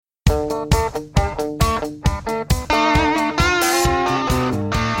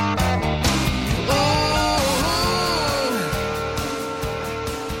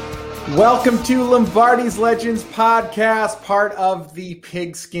Welcome to Lombardi's Legends podcast, part of the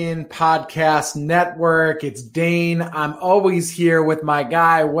Pigskin Podcast Network. It's Dane. I'm always here with my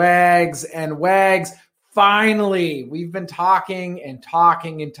guy, Wags. And Wags, finally, we've been talking. And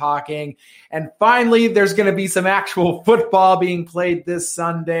finally, there's going to be some actual football being played this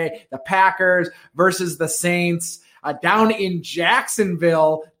Sunday. The Packers versus the Saints down in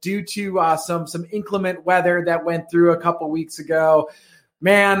Jacksonville due to some inclement weather that went through a couple weeks ago.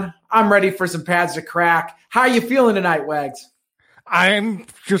 Man, I'm ready for some pads to crack. How are you feeling tonight, Wags? I'm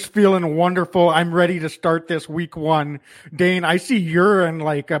just feeling wonderful. I'm ready to start this week one. Dane, I see you're in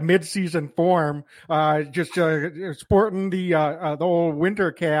like a mid-season form, just sporting the old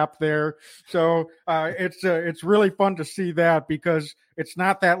winter cap there. So it's really fun to see that because it's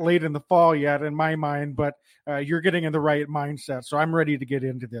not that late in the fall yet in my mind, but you're getting in the right mindset. So I'm ready to get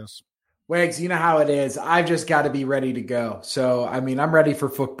into this. Wags, you know how it is. I've just got to be ready to go. So, I mean, I'm ready for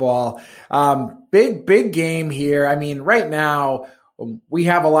football. Big game here. I mean, right now we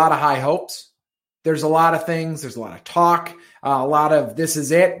have a lot of high hopes. There's a lot of things. There's a lot of talk, a lot of this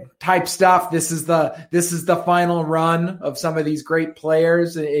is it type stuff. This is the final run of some of these great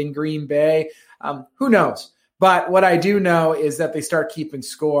players in Green Bay. Who knows? But what I do know is that they start keeping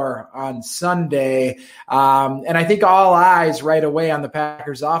score on Sunday. And I think all eyes right away on the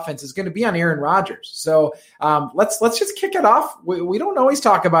Packers offense is going to be on Aaron Rodgers. So let's just kick it off. We don't always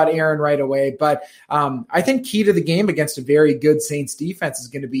talk about Aaron right away, but I think key to the game against a very good Saints defense is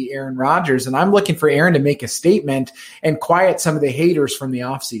going to be Aaron Rodgers. And I'm looking for Aaron to make a statement and quiet some of the haters from the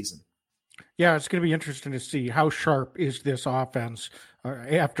offseason. Yeah, it's going to be interesting to see how sharp is this offense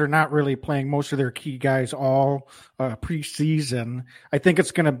after not really playing most of their key guys all preseason. I think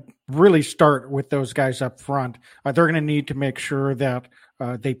it's going to really start with those guys up front. They're going to need to make sure that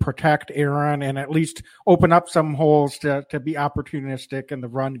they protect Aaron and at least open up some holes to be opportunistic in the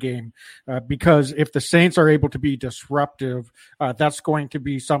run game. Because if the Saints are able to be disruptive, that's going to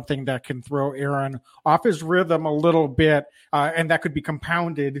be something that can throw Aaron off his rhythm a little bit. And that could be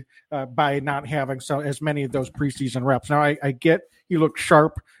compounded by not having as many of those preseason reps. Now, I get he looked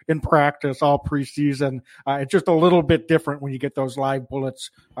sharp in practice all preseason. It's just a little bit different when you get those live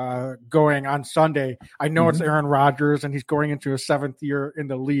bullets going on Sunday. I know it's Aaron Rodgers, and he's going into his 7th year in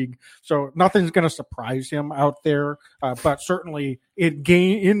the league, so nothing's going to surprise him out there. But certainly,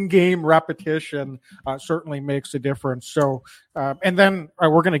 in-game repetition certainly makes a difference. So, and then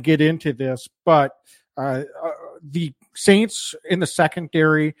we're going to get into this, but the Saints in the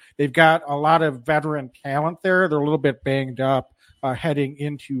secondary, they've got a lot of veteran talent there. They're a little bit banged up heading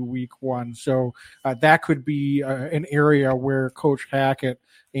into week one. So that could be an area where Coach Hackett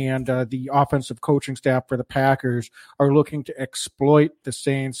and the offensive coaching staff for the Packers are looking to exploit the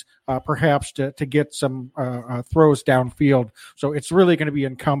Saints, perhaps to get some throws downfield. So it's really going to be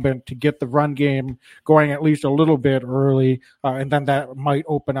incumbent to get the run game going at least a little bit early, and then that might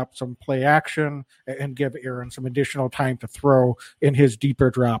open up some play action and give Aaron some additional time to throw in his deeper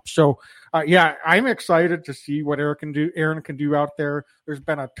drops. So, yeah, I'm excited to see what Aaron can do out there. There's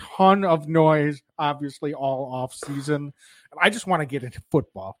been a ton of noise, obviously, all off season. I just want to get into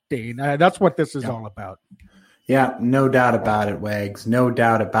football, Dane. That's what this is all about. Yeah, no doubt about it, Wags. No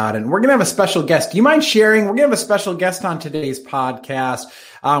doubt about it. And we're going to have a special guest. Do you mind sharing? We're going to have a special guest on today's podcast.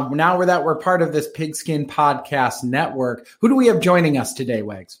 Now we're part of this Pigskin Podcast Network. Who do we have joining us today,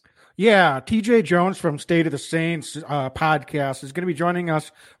 Wags? Yeah, TJ Jones from State of the Saints podcast is going to be joining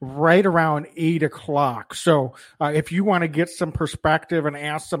us right around 8 o'clock. So if you want to get some perspective and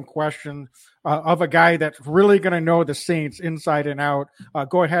ask some questions of a guy that's really going to know the Saints inside and out,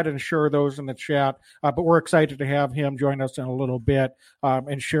 go ahead and share those in the chat. But we're excited to have him join us in a little bit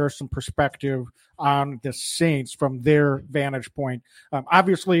and share some perspective on the Saints from their vantage point.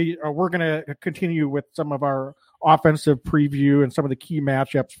 Obviously, we're going to continue with some of our offensive preview and some of the key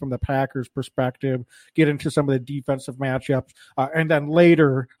matchups from the Packers perspective, get into some of the defensive matchups. And then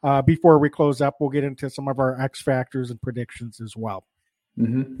later, before we close up, we'll get into some of our X factors and predictions as well.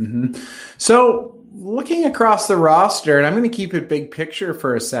 So looking across the roster, and I'm going to keep it big picture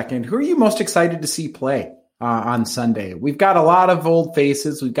for a second, who are you most excited to see play on Sunday? We've got a lot of old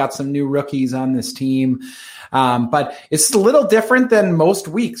faces. We've got some new rookies on this team. But it's a little different than most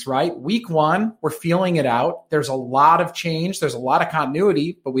weeks, right? Week one, we're feeling it out. There's a lot of change. There's a lot of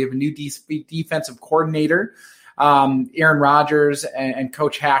continuity, but we have a new defensive coordinator. Aaron Rodgers and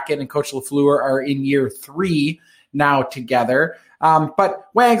Coach Hackett and Coach LaFleur are in year 3 now together. But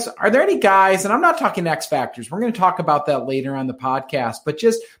Wags, are there any guys, and I'm not talking X factors, we're going to talk about that later on the podcast, but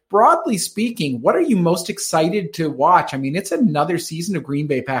just broadly speaking, what are you most excited to watch? I mean, it's another season of Green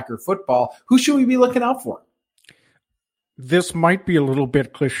Bay Packer football. Who should we be looking out for? this might be a little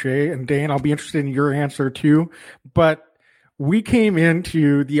bit cliche, and Dane, I'll be interested in your answer too, but we came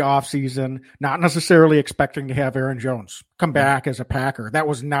into the offseason not necessarily expecting to have Aaron Jones come back as a Packer. That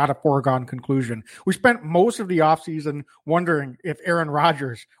was not a foregone conclusion. We spent most of the offseason wondering if Aaron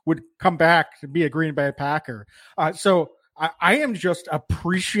Rodgers would come back to be a Green Bay Packer. So I am just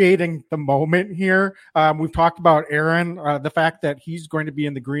appreciating the moment here. We've talked about Aaron. The fact that he's going to be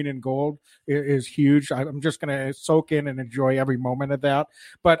in the green and gold is huge. I'm just going to soak in and enjoy every moment of that.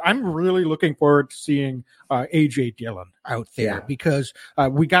 But I'm really looking forward to seeing A.J. Dillon out there because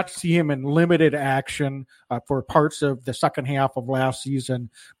we got to see him in limited action for parts of the second half of last season.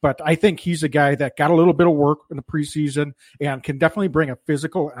 But I think he's a guy that got a little bit of work in the preseason and can definitely bring a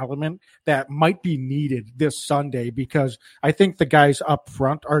physical element that might be needed this Sunday, because I think the guys up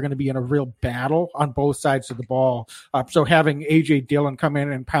front are going to be in a real battle on both sides of the ball. So having A.J. Dillon come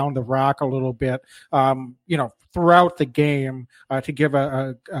in and pound the rock a little bit, throughout the game to give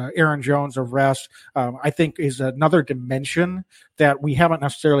Aaron Jones a rest, I think is another dimension that we haven't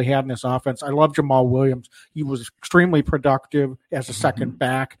necessarily had in this offense. I love Jamal Williams. He was extremely productive as a second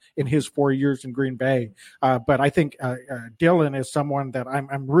back in his 4 years in Green Bay. But I think Dillon is someone that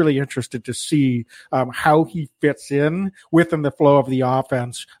I'm really interested to see how he fits in within the flow of the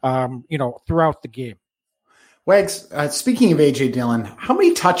offense, throughout the game. Wags, speaking of A.J. Dillon, how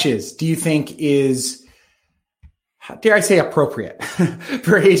many touches do you think is, dare I say, appropriate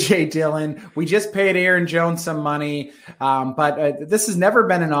for A.J. Dillon? We just paid Aaron Jones some money, but this has never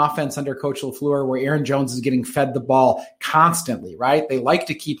been an offense under Coach LaFleur where Aaron Jones is getting fed the ball constantly, right? They like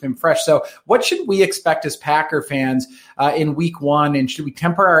to keep him fresh. So what should we expect as Packer fans in week one? And should we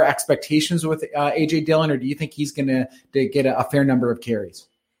temper our expectations with A.J. Dillon, or do you think he's going to get a fair number of carries?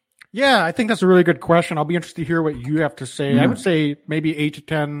 Yeah, I think that's a really good question. I'll be interested to hear what you have to say. I would say maybe 8 to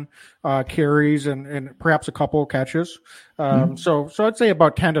 10 carries and perhaps a couple of catches. So I'd say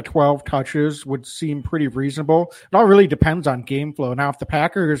about 10 to 12 touches would seem pretty reasonable. It all really depends on game flow. Now, if the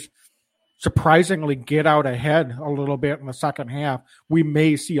Packers surprisingly get out ahead a little bit in the second half, we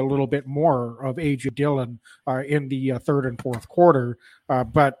may see a little bit more of A.J. Dillon in the third and fourth quarter.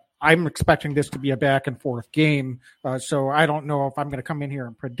 But I'm expecting this to be a back and forth game. So I don't know if I'm going to come in here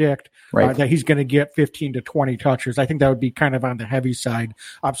and predict that he's going to get 15 to 20 touches. I think that would be kind of on the heavy side.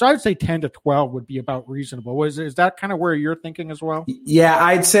 So I would say 10 to 12 would be about reasonable. Is that kind of where you're thinking as well? Yeah,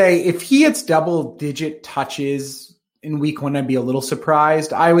 I'd say if he hits double digit touches in week one, I'd be a little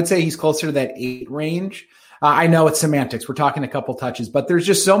surprised. I would say he's closer to that 8 range. I know it's semantics. We're talking a couple touches, but there's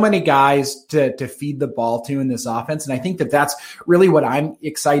just so many guys to feed the ball to in this offense. And I think that that's really what I'm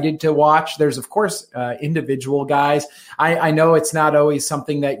excited to watch. There's, of course, individual guys. I know it's not always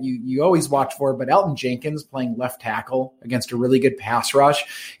something that you always watch for, but Elgton Jenkins playing left tackle against a really good pass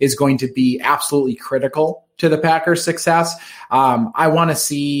rush is going to be absolutely critical to the Packers' success. I want to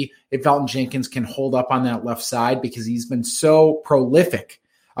see if Elgton Jenkins can hold up on that left side because he's been so prolific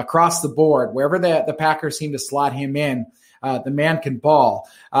across the board. Wherever the Packers seem to slot him in, the man can ball.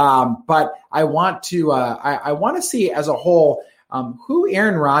 But I want to see as a whole who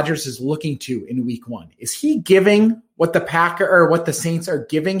Aaron Rodgers is looking to in week one. Is he giving what the Saints are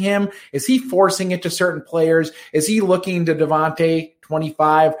giving him? Is he forcing it to certain players? Is he looking to Devontae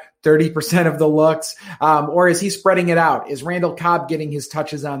 25, 30% of the looks? Or is he spreading it out? Is Randall Cobb getting his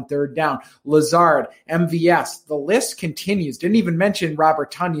touches on third down? Lazard, MVS, the list continues. Didn't even mention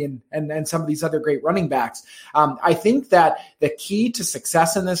Robert Tonyan and some of these other great running backs. I think that the key to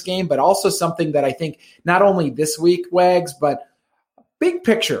success in this game, but also something that I think not only this week, Wags, but big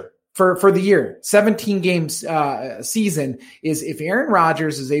picture for the year, 17 games season, is if Aaron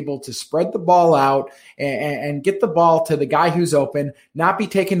Rodgers is able to spread the ball out and get the ball to the guy who's open, not be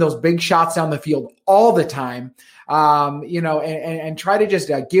taking those big shots down the field all the time, and try to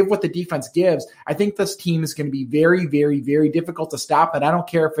just give what the defense gives. I think this team is going to be very, very, very difficult to stop. And I don't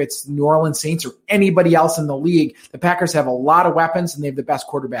care if it's New Orleans Saints or anybody else in the league. The Packers have a lot of weapons and they have the best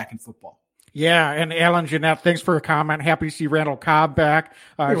quarterback in football. Yeah, and Alan Jeanette, thanks for a comment. Happy to see Randall Cobb back.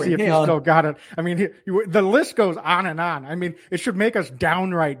 See if he still got it. I mean, the list goes on and on. I mean, it should make us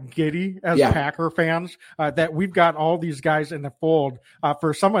downright giddy as Packer fans that we've got all these guys in the fold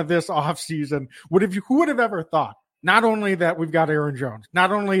for some of this offseason. Who would have ever thought? Not only that we've got Aaron Jones,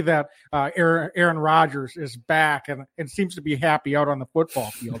 not only that Aaron Rodgers is back and seems to be happy out on the football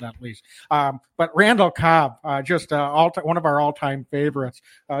field at least, but Randall Cobb, just one of our all-time favorites.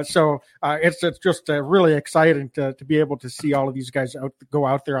 So it's just really exciting to be able to see all of these guys go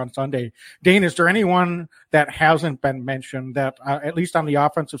out there on Sunday. Dane, is there anyone that hasn't been mentioned that at least on the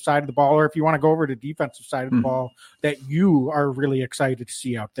offensive side of the ball, or if you want to go over to the defensive side of the ball, that you are really excited to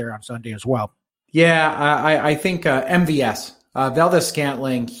see out there on Sunday as well? Yeah, I think MVS,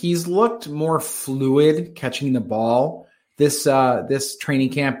 Valdez-Scantling, he's looked more fluid catching the ball this training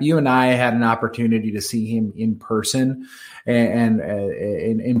camp. You and I had an opportunity to see him in person and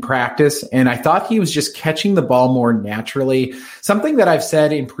in practice, and I thought he was just catching the ball more naturally. Something that I've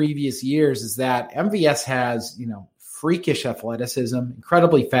said in previous years is that MVS has, freakish athleticism,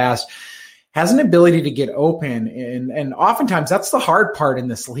 incredibly fast, has an ability to get open. And oftentimes that's the hard part in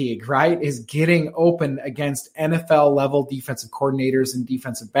this league, right? Is getting open against NFL level defensive coordinators and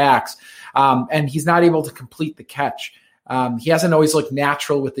defensive backs. And he's not able to complete the catch. He hasn't always looked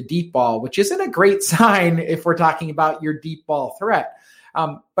natural with the deep ball, which isn't a great sign if we're talking about your deep ball threat.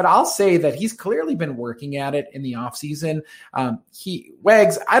 But I'll say that he's clearly been working at it in the offseason.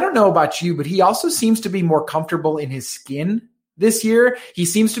 Wags, I don't know about you, but he also seems to be more comfortable in his skin this year. He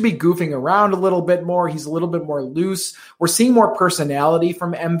seems to be goofing around a little bit more. He's a little bit more loose. We're seeing more personality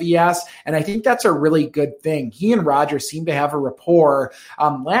from MVS, and I think that's a really good thing. He and Rodgers seem to have a rapport.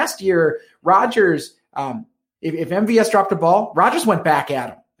 Last year, Rodgers, if MVS dropped a ball, Rodgers went back at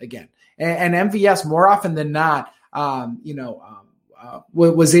him again. And MVS, more often than not,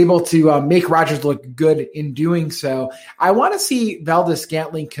 was able to make Rodgers look good in doing so. I want to see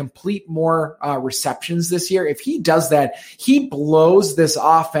Valdez-Scantling complete more receptions this year. If he does that, he blows this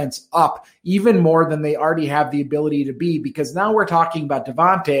offense up even more than they already have the ability to be, because now we're talking about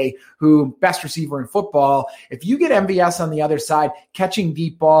Davante, who best receiver in football. If you get MVS on the other side catching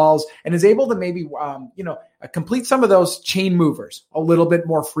deep balls and is able to maybe, complete some of those chain movers a little bit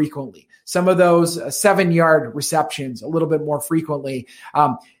more frequently, some of those 7-yard receptions a little bit more frequently,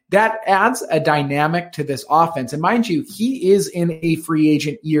 that adds a dynamic to this offense. And mind you, he is in a free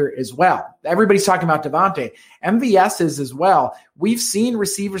agent year as well. Everybody's talking about Davante. MVS is as well. We've seen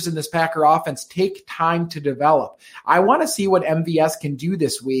receivers in this Packer offense take time to develop. I want to see what MVS can do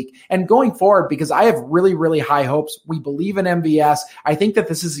this week and going forward, because I have really, really high hopes. We believe in MVS. I think that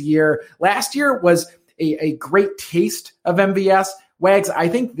this is a year. Last year was a great taste of MVS. Wags, I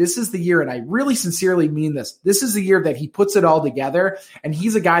think this is the year, and I really sincerely mean this. This is the year that he puts it all together, and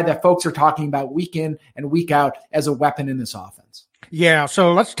he's a guy that folks are talking about week in and week out as a weapon in this offense. Yeah,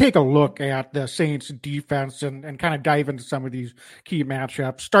 so let's take a look at the Saints defense and kind of dive into some of these key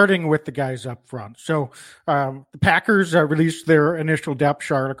matchups, starting with the guys up front. So the Packers released their initial depth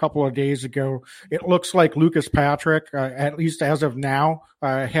chart a couple of days ago. It looks like Lucas Patrick, at least as of now,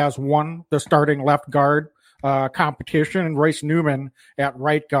 has won the starting left guard competition, and Royce Newman at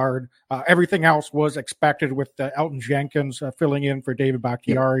right guard. Everything else was expected, with Elton Jenkins filling in for David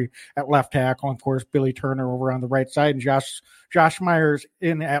Bakhtiari at left tackle, and of course Billy Turner over on the right side, and Josh Myers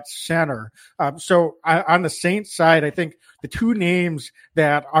in at center. So on the Saints side, I think the two names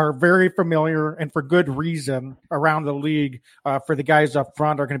that are very familiar and for good reason around the league for the guys up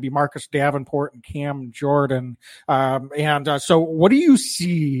front are going to be Marcus Davenport and Cam Jordan. So what do you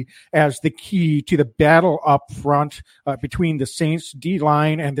see as the key to the battle up front between the Saints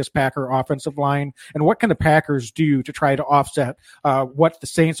D-line and this Packer offensive line? And what can the Packers do to try to offset what the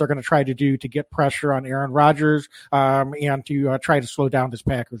Saints are going to try to do to get pressure on Aaron Rodgers and to try to slow down this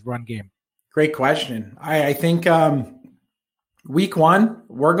Packers run game? Great question. I think week one,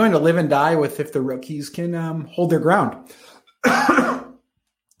 we're going to live and die with if the rookies can hold their ground.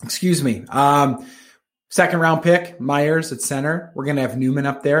 Excuse me. Second round pick, Myers at center. We're going to have Newman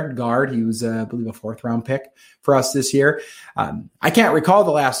up there, guard. He was, I believe, a 4th round pick for us this year. I can't recall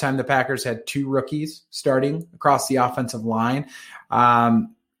the last time the Packers had 2 rookies starting across the offensive line.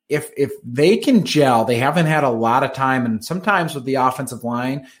 If they can gel, they haven't had a lot of time. And sometimes with the offensive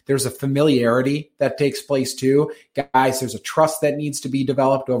line, there's a familiarity that takes place too. Guys, there's a trust that needs to be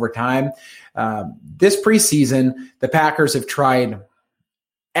developed over time. This preseason, the Packers have tried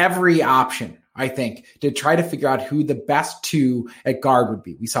every option, I think, to try to figure out who the best 2 at guard would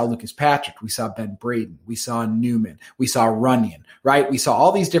be. We saw Lucas Patrick. We saw Ben Braden. We saw Newman. We saw Runyon, right? We saw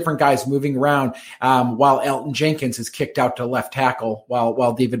all these different guys moving around while Elton Jenkins is kicked out to left tackle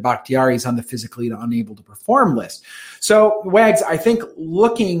while David Bakhtiari is on the physically unable to perform list. So, Wags, I think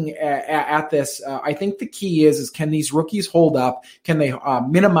looking at this, I think the key is can these rookies hold up? Can they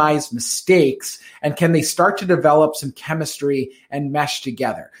minimize mistakes? And can they start to develop some chemistry and mesh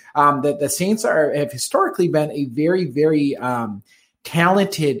together? The Saints have historically been a very, very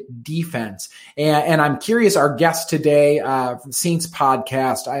talented defense. And I'm curious, our guest today from Saints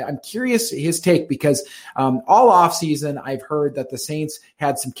podcast, I'm curious his take, because all offseason I've heard that the Saints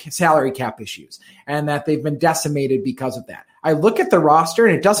had some salary cap issues and that they've been decimated because of that. I look at the roster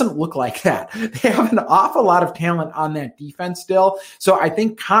and it doesn't look like that. They have an awful lot of talent on that defense still. So I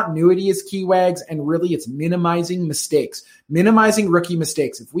think continuity is key, Wags, and really it's minimizing mistakes, minimizing rookie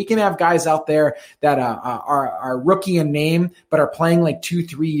mistakes. If we can have guys out there that are rookie in name, but are playing like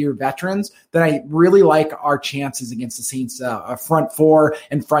 2-3 year veterans, then I really like our chances against the Saints front four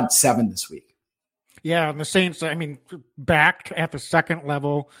and front seven this week. Yeah, and the Saints, I mean, backed at the second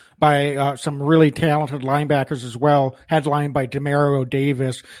level by some really talented linebackers as well, headlined by Demario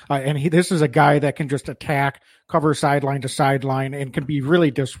Davis. And this is a guy that can just attack, cover sideline to sideline, and can be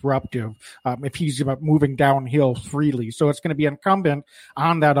really disruptive if he's moving downhill freely. So it's going to be incumbent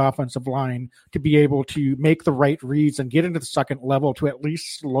on that offensive line to be able to make the right reads and get into the second level to at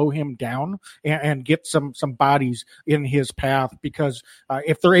least slow him down and get some bodies in his path. Because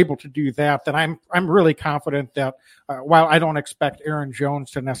if they're able to do that, then I'm really confident that while I don't expect Aaron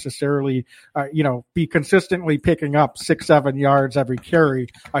Jones to necessarily, be consistently picking up 6-7 yards every carry,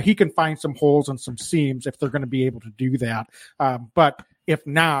 he can find some holes and some seams if they're going to be able to do that. But if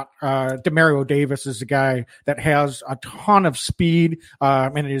not, Demario Davis is a guy that has a ton of speed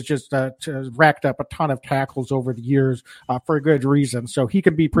and is just racked up a ton of tackles over the years for a good reason. So he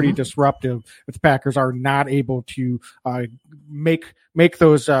can be pretty disruptive if the Packers are not able to make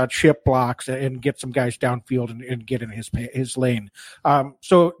those chip blocks and get some guys downfield and get in his lane.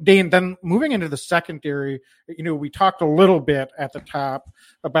 So Dane, then moving into the secondary, we talked a little bit at the top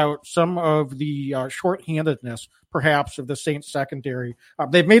about some of the shorthandedness perhaps of the Saints secondary.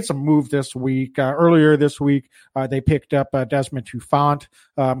 They've made some move this week. Earlier this week, they picked up Desmond Trufant,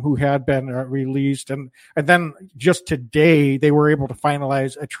 who had been released. And then just today, they were able to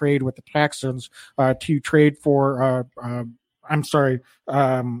finalize a trade with the Texans to trade for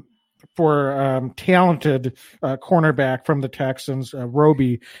talented cornerback from the Texans,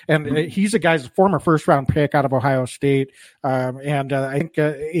 Roby. And he's a guy's former first-round pick out of Ohio State. And I think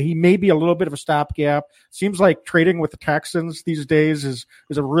he may be a little bit of a stopgap. Seems like trading with the Texans these days is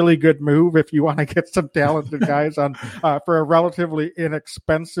a really good move if you want to get some talented guys on for a relatively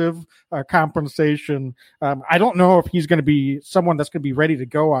inexpensive compensation. I don't know if he's going to be someone that's going to be ready to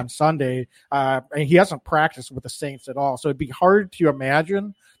go on Sunday. And he hasn't practiced with the Saints at all. So it'd be hard to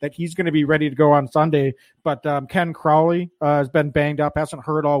imagine that he's going to be ready to go on Sunday. But Ken Crawley has been banged up, hasn't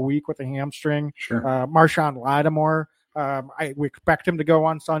heard all week with a hamstring. Sure. Marshawn Lattimore, we expect him to go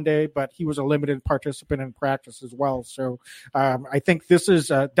on Sunday, but he was a limited participant in practice as well. So I think this is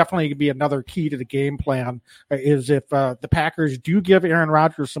definitely going to be another key to the game plan is if the Packers do give Aaron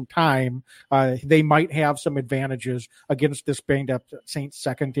Rodgers some time, they might have some advantages against this banged up Saints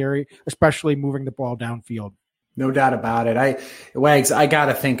secondary, especially moving the ball downfield. No doubt about it. Wags, I got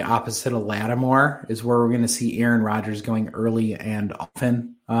to think opposite of Lattimore is where we're going to see Aaron Rodgers going early and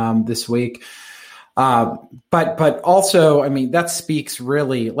often this week. But also, I mean, that speaks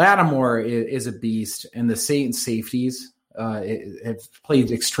really, Lattimore is a beast, and the Saints safeties have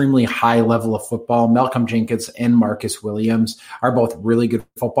played extremely high level of football. Malcolm Jenkins and Marcus Williams are both really good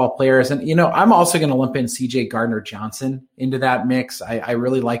football players. And, I'm also going to lump in CJ Gardner-Johnson into that mix. I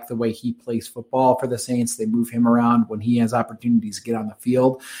really like the way he plays football for the Saints. They move him around when he has opportunities to get on the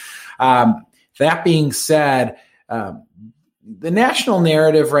field. That being said, the national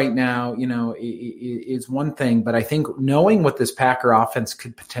narrative right now, is one thing, but I think knowing what this Packer offense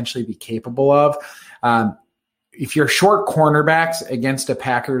could potentially be capable of, if you're short cornerbacks against a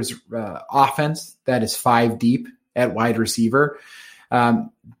Packers offense that is 5 deep at wide receiver,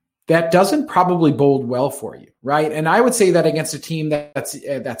 that doesn't probably bode well for you, right? And I would say that against a team that's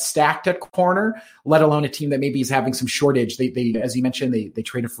stacked at corner, let alone a team that maybe is having some shortage. They as you mentioned, they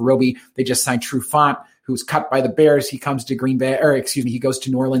traded for Roby. They just signed Trufant, who's cut by the Bears. He comes to he goes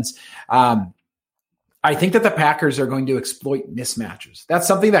to New Orleans. I think that the Packers are going to exploit mismatches. That's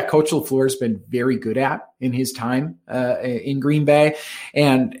something that Coach LaFleur has been very good at in his time in Green Bay.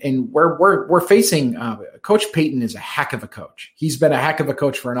 And we're facing Coach Payton is a heck of a coach. He's been a heck of a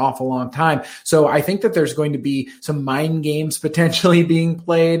coach for an awful long time. So I think that there's going to be some mind games potentially being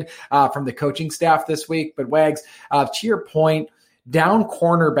played from the coaching staff this week. But Wags, to your point, down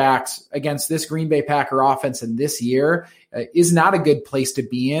cornerbacks against this Green Bay Packer offense in this year is not a good place to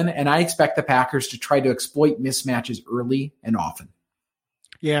be in. And I expect the Packers to try to exploit mismatches early and often.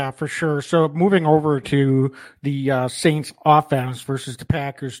 Yeah, for sure. So moving over to the Saints offense versus the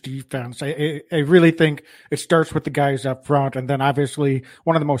Packers defense, I really think it starts with the guys up front, and then obviously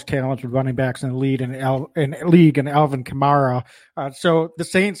one of the most talented running backs in the league in Alvin Kamara. So the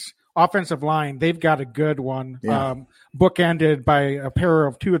Saints offensive line, they've got a good one. Yeah. bookended by a pair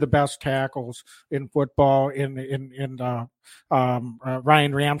of two of the best tackles in football in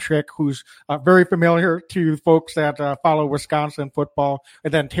Ryan Ramczyk, who's very familiar to folks that follow Wisconsin football,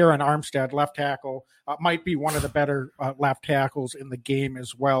 and then Terran Armstead, left tackle, might be one of the better left tackles in the game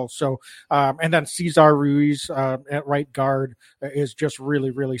as well. So, and then Cesar Ruiz at right guard is just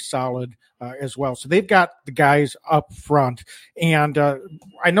really, really solid as well. So they've got the guys up front. And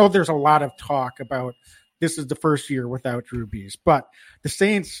I know there's a lot of talk about this is the first year without Drew Brees, but the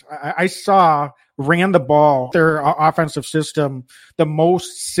Saints, I saw, ran the ball, their offensive system, the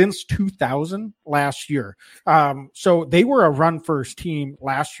most since 2000 last year. So they were a run-first team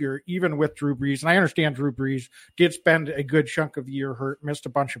last year, even with Drew Brees. And I understand Drew Brees did spend a good chunk of the year hurt, missed a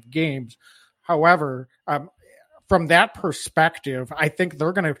bunch of games. However, from that perspective, I think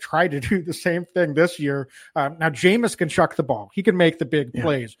they're going to try to do the same thing this year. Now, Jameis can chuck the ball. He can make the big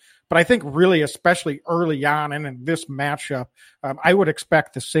plays. But I think really, especially early on and in this matchup, I would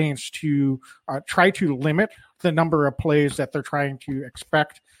expect the Saints to try to limit the number of plays that they're trying to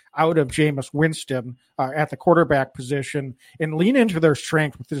expect out of Jameis Winston at the quarterback position and lean into their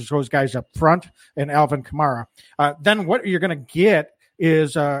strength with those guys up front and Alvin Kamara. Then what you're going to get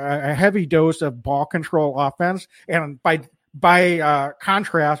is a heavy dose of ball control offense. And by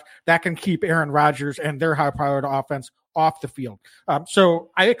contrast, that can keep Aaron Rodgers and their high-powered offense off the field.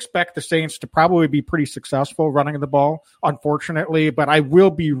 So I expect the Saints to probably be pretty successful running the ball, unfortunately, but I will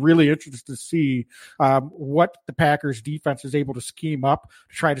be really interested to see what the Packers defense is able to scheme up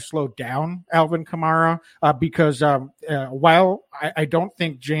to try to slow down Alvin Kamara, because while I don't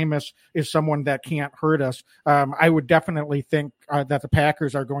think Jameis is someone that can't hurt us, I would definitely think that the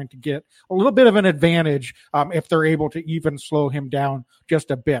Packers are going to get a little bit of an advantage if they're able to even slow him down just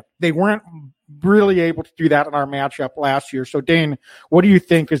a bit. They weren't really able to do that in our matchup last year. So, Dane, what do you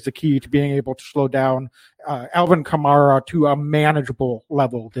think is the key to being able to slow down Alvin Kamara to a manageable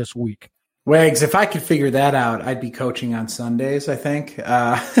level this week? Wags, if I could figure that out, I'd be coaching on Sundays, I think.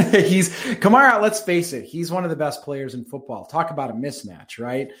 Kamara, let's face it, he's one of the best players in football. Talk about a mismatch,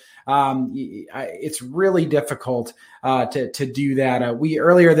 right? It's really difficult to do that.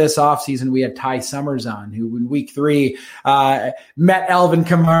 Earlier this offseason, we had Ty Summers on, who in week 3 met Alvin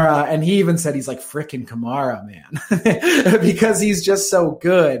Kamara, and he even said he's like frickin' Kamara, man, because he's just so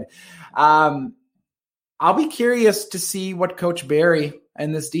good. I'll be curious to see what Coach Barry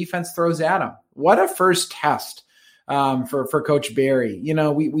and this defense throws at him. What a first test for Coach Barry. You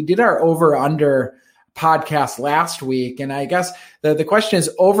know, we did our over-under podcast last week, and I guess the question is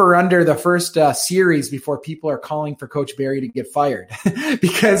over-under the first series before people are calling for Coach Barry to get fired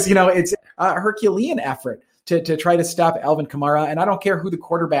because, you know, it's a Herculean effort to try to stop Alvin Kamara, and I don't care who the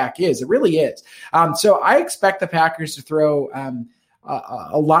quarterback is. It really is. So I expect the Packers to throw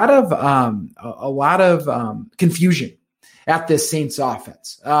a lot of confusion at this Saints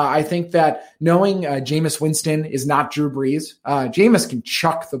offense. I think that knowing Jameis Winston is not Drew Brees, Jameis can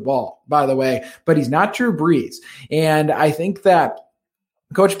chuck the ball, by the way, but he's not Drew Brees. And I think that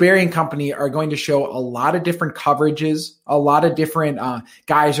Coach Barry and company are going to show a lot of different coverages. A lot of different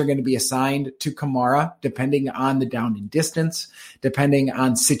guys are going to be assigned to Kamara, depending on the down and distance, depending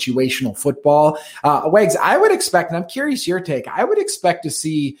on situational football. Wags, I would expect, and I'm curious your take, I would expect to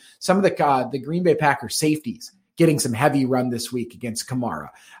see some of the Green Bay Packers safeties getting some heavy run this week against Kamara.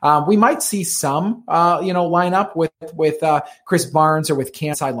 We might see some, line up with Chris Barnes or with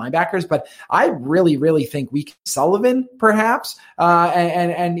side linebackers, but I really, really think Sullivan perhaps,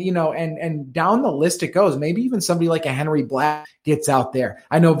 and down the list it goes. Maybe even somebody like a Henry Black gets out there.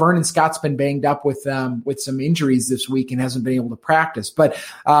 I know Vernon Scott's been banged up with some injuries this week and hasn't been able to practice, but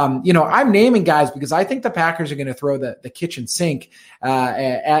I'm naming guys because I think the Packers are going to throw the kitchen sink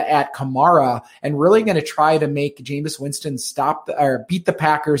at Kamara and really going to try to make Jameis Winston beat the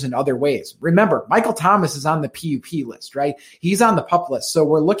Packers in other ways. Remember, Michael Thomas is on the PUP list, right? He's on the PUP list. So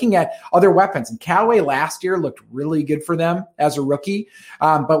we're looking at other weapons. And Callaway last year looked really good for them as a rookie.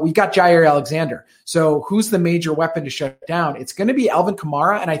 But we've got Jair Alexander. So who's the major weapon to shut down? It's going to be Alvin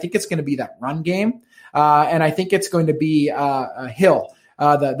Kamara, and I think it's going to be that run game. And I think it's going to be Hill,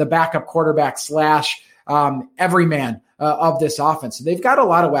 the backup quarterback / everyman of this offense. So they've got a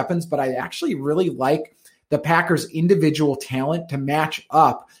lot of weapons, but I actually really like the Packers' individual talent to match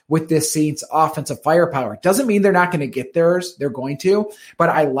up with this Saints offensive firepower. It doesn't mean they're not going to get theirs. They're going to, but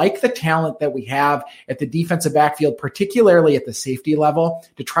I like the talent that we have at the defensive backfield, particularly at the safety level,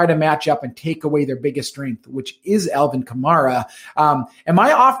 to try to match up and take away their biggest strength, which is Alvin Kamara. Am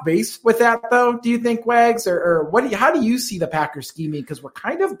I off base with that though? Do you think, Wags, or how do you see the Packers scheming? Because we're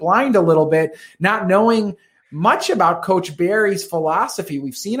kind of blind a little bit, not knowing much about Coach Barry's philosophy.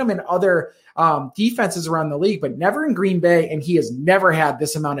 We've seen him in other defenses around the league, but never in Green Bay, and he has never had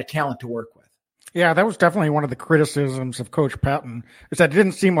this amount of talent to work with. Yeah, that was definitely one of the criticisms of Coach Patton, is that it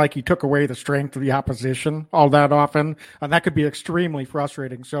didn't seem like he took away the strength of the opposition all that often, and that could be extremely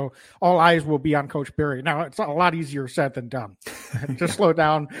frustrating. So all eyes will be on Coach Barry. Now, it's a lot easier said than done. Just slow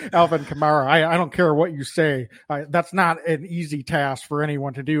down Alvin Kamara. I don't care what you say. That's not an easy task for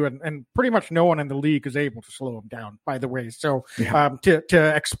anyone to do, and pretty much no one in the league is able to slow him down, by the way. So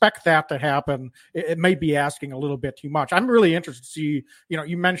to expect that to happen, it may be asking a little bit too much. I'm really interested to see,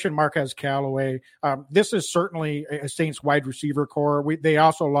 you mentioned Marquez Callaway. This is certainly a Saints wide receiver core. They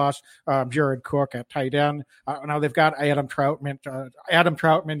also lost Jared Cook at tight end. Now they've got Adam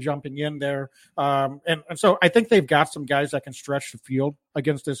Troutman jumping in there. And so I think they've got some guys that can stretch the field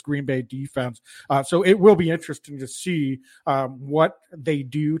against this Green Bay defense. So it will be interesting to see what they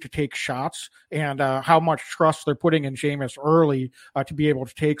do to take shots and how much trust they're putting in Jameis early to be able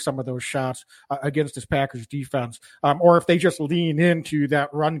to take some of those shots against this Packers defense, or if they just lean into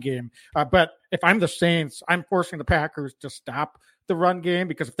that run game. But if I'm the Saints, I'm forcing the Packers to stop the run game,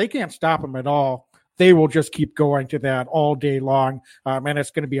 because if they can't stop them at all, they will just keep going to that all day long. And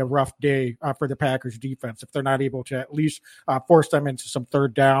it's going to be a rough day for the Packers defense if they're not able to at least force them into some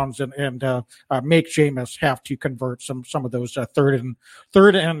third downs and make Jameis have to convert some of those third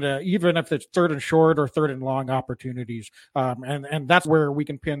and even if it's third and short or third and long opportunities. And that's where we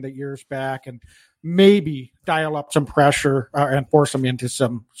can pin the ears back and maybe dial up some pressure and force them into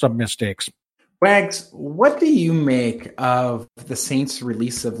some mistakes. Wags, what do you make of the Saints'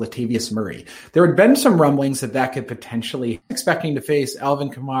 release of Latavius Murray? There had been some rumblings that could potentially expecting to face Alvin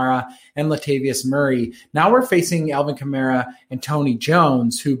Kamara and Latavius Murray. Now we're facing Alvin Kamara and Tony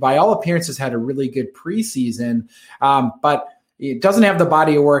Jones, who by all appearances had a really good preseason, but it doesn't have the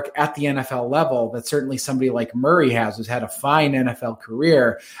body of work at the NFL level that certainly somebody like Murray has, who's had a fine NFL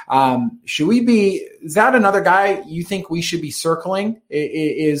career. Is that another guy you think we should be circling?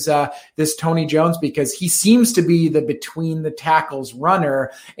 Is this Tony Jones? Because he seems to be the between the tackles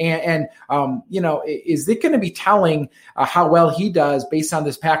runner. And is it going to be telling how well he does based on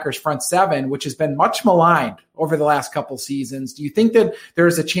this Packers front seven, which has been much maligned over the last couple seasons? Do you think that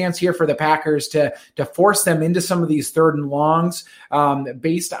there's a chance here for the Packers to force them into some of these third and longs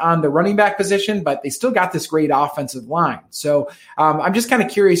based on the running back position, but they still got this great offensive line? So I'm just kind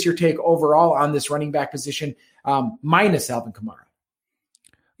of curious your take overall on this running back position minus Alvin Kamara.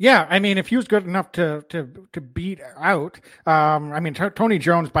 Yeah, I mean, if he was good enough to beat out, Tony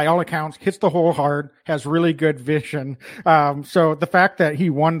Jones, by all accounts, hits the hole hard, has really good vision. So the fact that he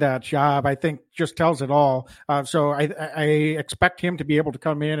won that job, I think, just tells it all. So I expect him to be able to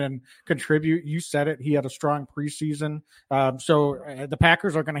come in and contribute. You said it. He had a strong preseason. So the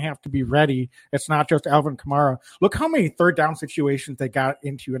Packers are going to have to be ready. It's not just Alvin Kamara. Look how many third down situations they got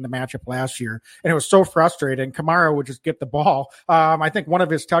into in the matchup last year. And it was so frustrating. Kamara would just get the ball. I think one of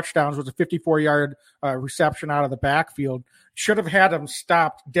his touchdowns was a 54-yard reception out of the backfield. Should have had him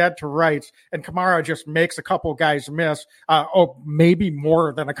stopped dead to rights, and Kamara just makes a couple guys miss, maybe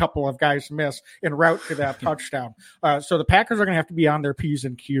more than a couple of guys miss en route to that touchdown. So the Packers are going to have to be on their P's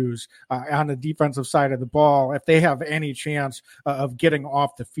and Q's on the defensive side of the ball if they have any chance of getting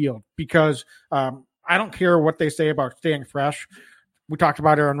off the field, because I don't care what they say about staying fresh. We talked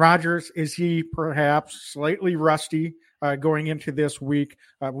about Aaron Rodgers. Is he perhaps slightly rusty going into this week?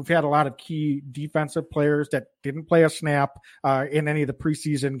 We've had a lot of key defensive players that didn't play a snap in any of the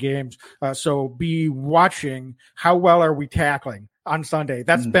preseason games. So be watching how well are we tackling on Sunday.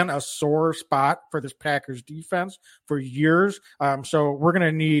 That's been a sore spot for this Packers defense for years. So we're going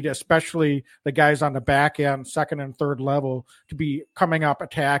to need, especially the guys on the back end, second and third level, to be coming up,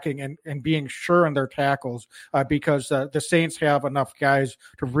 attacking and being sure in their tackles because the Saints have enough guys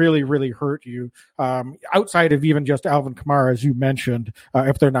to really, really hurt you outside of even just Alvin Kamara, as you mentioned,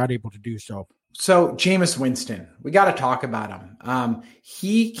 if they're not able to do so. So Jameis Winston, we got to talk about him.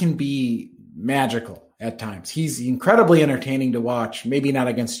 He can be magical at times. He's incredibly entertaining to watch, maybe not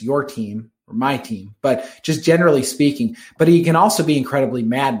against your team or my team, but just generally speaking. But he can also be incredibly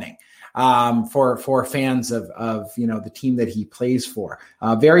maddening for fans of the team that he plays for.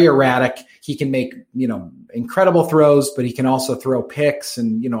 Very erratic. He can make incredible throws, but he can also throw picks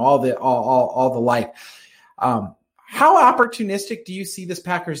and all the like. How opportunistic do you see this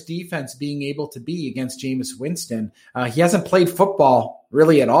Packers defense being able to be against Jameis Winston? He hasn't played football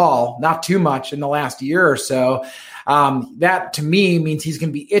really at all, not too much in the last year or so. That to me means he's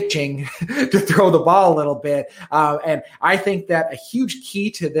going to be itching to throw the ball a little bit. And I think that a huge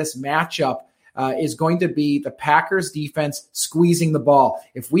key to this matchup is going to be the Packers defense squeezing the ball.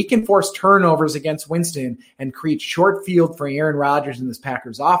 If we can force turnovers against Winston and create short field for Aaron Rodgers in this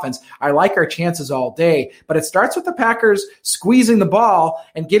Packers offense, I like our chances all day. But it starts with the Packers squeezing the ball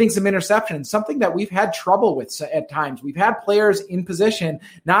and getting some interceptions, something that we've had trouble with at times. We've had players in position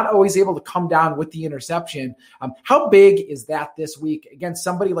not always able to come down with the interception. How big is that this week against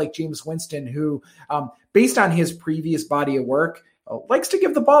somebody like Jameis Winston, who, based on his previous body of work, likes to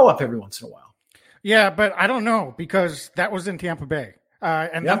give the ball up every once in a while? Yeah, but I don't know, because that was in Tampa Bay.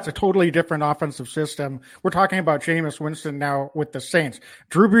 That's a totally different offensive system. We're talking about Jameis Winston now with the Saints.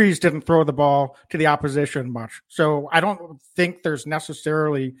 Drew Brees didn't throw the ball to the opposition much. So I don't think there's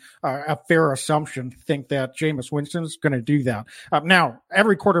necessarily a fair assumption to think that Jameis Winston's going to do that. Now,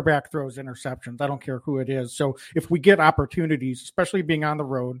 every quarterback throws interceptions. I don't care who it is. So if we get opportunities, especially being on the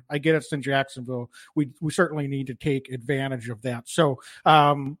road, I get it's in Jacksonville, we certainly need to take advantage of that. So,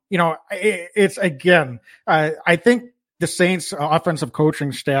 it's again, I think the Saints offensive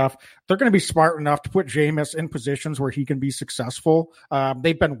coaching staff, they're going to be smart enough to put Jameis in positions where he can be successful.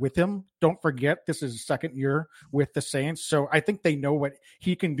 They've been with him. Don't forget, this is his second year with the Saints. So I think they know what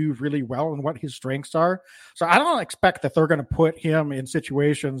he can do really well and what his strengths are. So I don't expect that they're going to put him in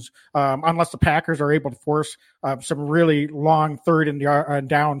situations, unless the Packers are able to force some really long third and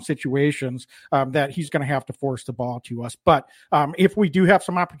down situations, that he's going to have to force the ball to us. But if we do have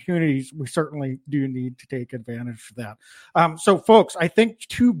some opportunities, we certainly do need to take advantage of that. So, folks, I think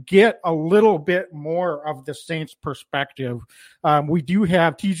to get a little bit more of the Saints perspective, we do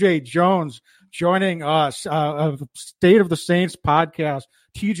have TJ Jones joining us of State of the Saints podcast.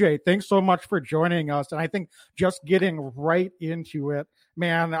 TJ, thanks so much for joining us. And I think just getting right into it,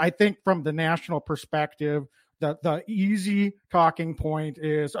 man, I think from the national perspective, the easy talking point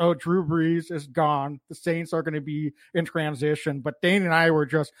is, Drew Brees is gone. The Saints are going to be in transition. But Dane and I were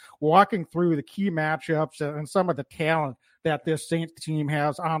just walking through the key matchups and some of the talent that this Saints team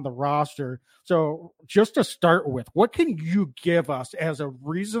has on the roster. So just to start with, what can you give us as a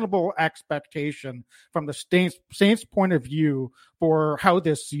reasonable expectation from the Saints point of view for how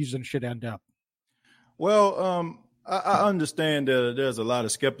this season should end up? Well, I understand that there's a lot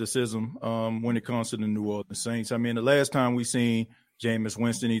of skepticism when it comes to the New Orleans Saints. I mean, the last time we seen Jameis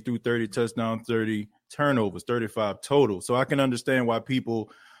Winston, he threw 30 touchdowns, 30 turnovers, 35 total. So I can understand why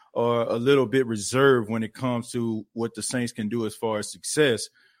people are a little bit reserved when it comes to what the Saints can do as far as success.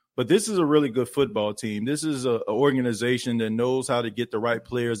 But this is a really good football team. This is an organization that knows how to get the right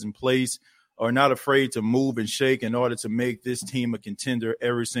players in place, are not afraid to move and shake in order to make this team a contender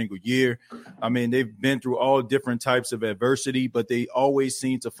every single year. I mean, they've been through all different types of adversity, but they always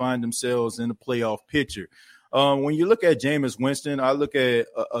seem to find themselves in the playoff picture. When you look at Jameis Winston, I look at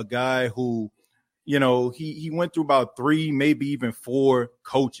a guy who, he went through about 3, maybe even 4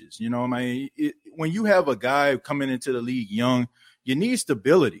 coaches. When you have a guy coming into the league young, you need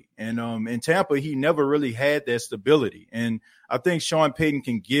stability. And in Tampa, he never really had that stability. And I think Sean Payton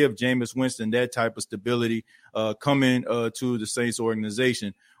can give Jameis Winston that type of stability coming to the Saints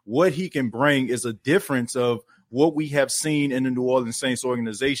organization. What he can bring is a difference of what we have seen in the New Orleans Saints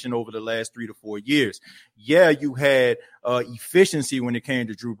organization over the last 3 to 4 years. Yeah, you had efficiency when it came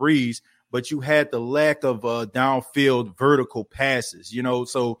to Drew Brees, but you had the lack of downfield vertical passes,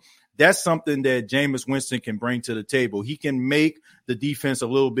 so that's something that Jameis Winston can bring to the table. He can make the defense a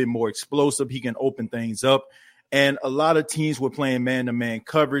little bit more explosive. He can open things up. And a lot of teams were playing man-to-man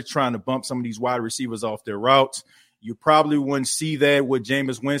coverage, trying to bump some of these wide receivers off their routes. You probably wouldn't see that with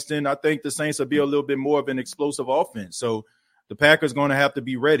Jameis Winston. I think the Saints will be a little bit more of an explosive offense. So the Packers are going to have to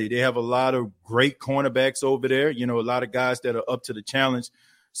be ready. They have a lot of great cornerbacks over there, a lot of guys that are up to the challenge.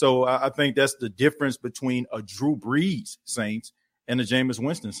 So I think that's the difference between a Drew Brees Saints and the Jameis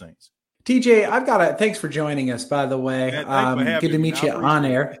Winston Saints. TJ, thanks for joining us, by the way. Good to meet you on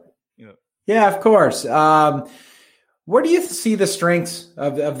air. Yeah, of course. Where do you see the strengths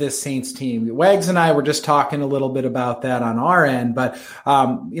of this Saints team? Wags and I were just talking a little bit about that on our end, but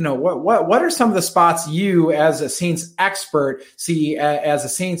what are some of the spots you, as a Saints expert, see as a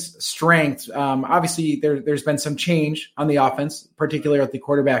Saints strength? Obviously, there's been some change on the offense, particularly at the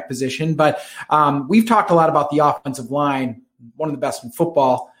quarterback position, but we've talked a lot about the offensive line, one of the best in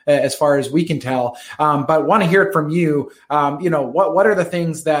football, as far as we can tell. But want to hear it from you. What are the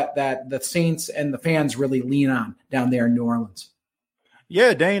things that the Saints and the fans really lean on down there in New Orleans?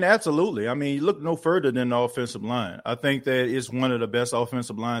 Yeah, Dane, absolutely. I mean, you look no further than the offensive line. I think that it's one of the best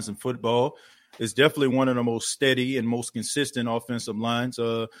offensive lines in football. It's definitely one of the most steady and most consistent offensive lines. They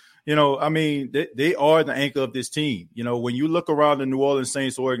are the anchor of this team. When you look around the New Orleans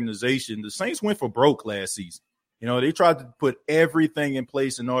Saints organization, the Saints went for broke last season. You know, they tried to put everything in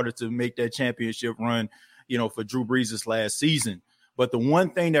place in order to make that championship run, you know, for Drew Brees' last season. But the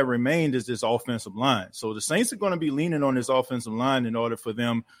one thing that remained is this offensive line. So the Saints are going to be leaning on this offensive line in order for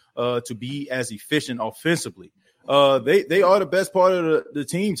them to be as efficient offensively. They are the best part of the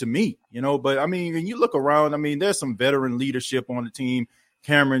team to me, you know. But, I mean, when you look around, I mean, there's some veteran leadership on the team.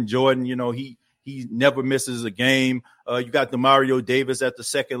 Cameron Jordan, you know, he never misses a game. You got Demario Davis at the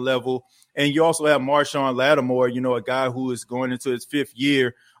second level. And you also have Marshawn Lattimore, you know, a guy who is going into his fifth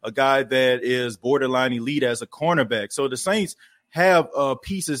year, a guy that is borderline elite as a cornerback. So the Saints have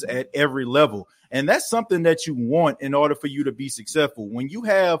pieces at every level. And that's something that you want in order for you to be successful. When you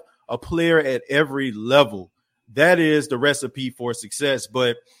have a player at every level, that is the recipe for success.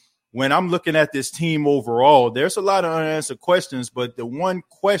 But when I'm looking at this team overall, there's a lot of unanswered questions, but the one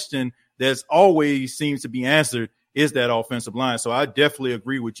question that's always seems to be answered is that offensive line. So I definitely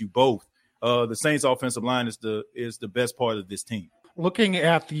agree with you both. The Saints offensive line is the best part of this team. Looking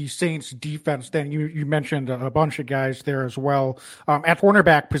at the Saints defense, then you mentioned a bunch of guys there as well. At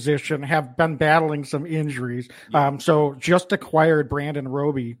cornerback position have been battling some injuries. So just acquired Brandon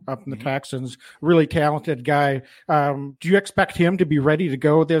Roby up in the Texans, really talented guy. Do you expect him to be ready to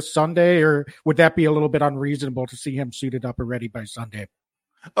go this Sunday, or would that be a little bit unreasonable to see him suited up and ready by Sunday?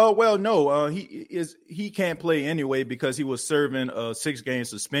 Oh, well, no, he can't play anyway because he was serving a 6-game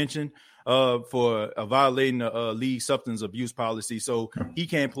suspension for violating the league substance abuse policy. So he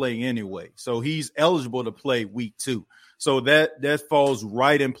can't play anyway. So he's eligible to play week 2. So that falls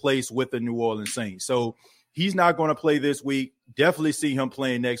right in place with the New Orleans Saints. So he's not going to play this week. Definitely see him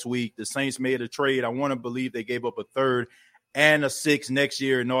playing next week. The Saints made a trade. I want to believe they gave up a 3rd and a 6th next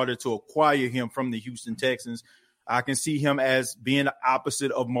year in order to acquire him from the Houston Texans. I can see him as being the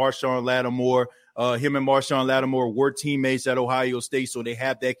opposite of Marshawn Lattimore. Him and Marshawn Lattimore were teammates at Ohio State, so they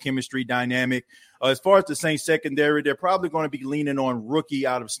have that chemistry dynamic. As far as the Saints secondary, they're probably going to be leaning on rookie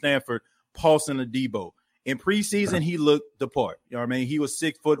out of Stanford, Paulson Adebo. In preseason, he looked the part. You know what I mean? He was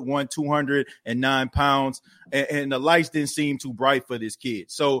 6'1", 209 pounds, and the lights didn't seem too bright for this kid.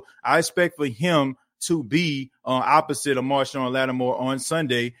 So I expect for him to be opposite of Marshawn Lattimore on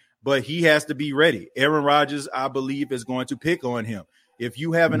Sunday, but he has to be ready. Aaron Rodgers, I believe, is going to pick on him. If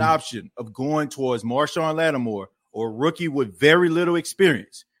you have an option of going towards Marshawn Lattimore or a rookie with very little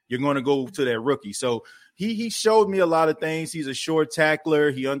experience, you're going to go to that rookie. So he showed me a lot of things. He's a short tackler.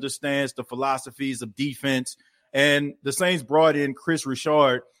 He understands the philosophies of defense. And the Saints brought in Chris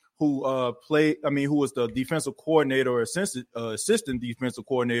Richard, who was the defensive coordinator or assistant defensive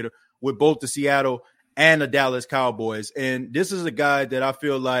coordinator with both the Seattle and the Dallas Cowboys. And this is a guy that I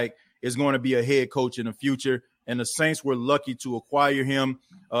feel like is going to be a head coach in the future. And the Saints were lucky to acquire him.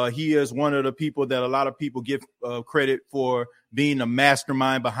 He is one of the people that a lot of people give credit for being the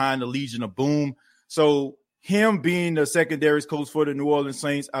mastermind behind the Legion of Boom. So him being the secondaries coach for the New Orleans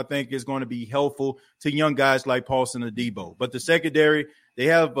Saints, I think is going to be helpful to young guys like Paulson Adebo. But the secondary, they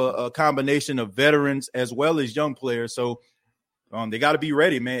have a combination of veterans as well as young players. So they got to be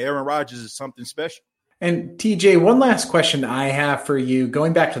ready, man. Aaron Rodgers is something special. And TJ, one last question I have for you,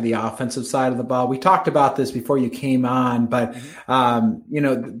 going back to the offensive side of the ball. We talked about this before you came on, but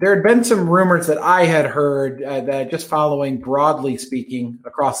there had been some rumors that I had heard that just following broadly speaking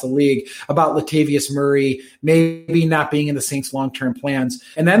across the league about Latavius Murray maybe not being in the Saints' long-term plans.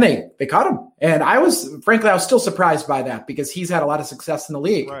 And then they caught him. And I was still surprised by that because he's had a lot of success in the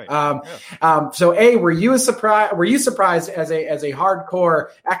league. Right. So were you surprised as a hardcore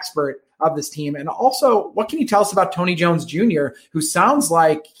expert of this team? And also, what can you tell us about Tony Jones Jr., who sounds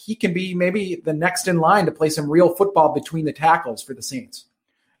like he can be maybe the next in line to play some real football between the tackles for the Saints?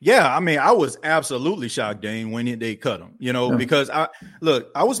 Yeah, I mean, I was absolutely shocked, Dane, when they cut him, because I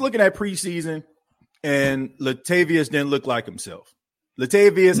was looking at preseason and Latavius didn't look like himself.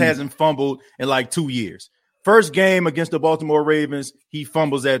 Latavius hasn't fumbled in like 2 years. First game against the Baltimore Ravens, he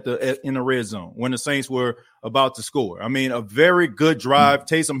fumbles in the red zone when the Saints were about to score. I mean, a very good drive.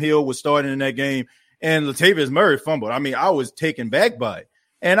 Taysom Hill was starting in that game, and Latavius Murray fumbled. I mean, I was taken back by it.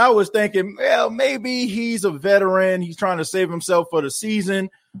 And I was thinking, well, maybe he's a veteran. He's trying to save himself for the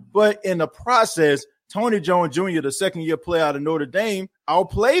season. But in the process, Tony Jones Jr., the second-year player out of Notre Dame,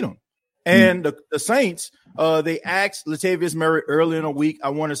 outplayed him. And the Saints, they asked Latavius Murray early in the week, I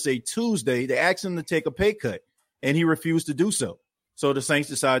want to say Tuesday, they asked him to take a pay cut, and he refused to do so. So the Saints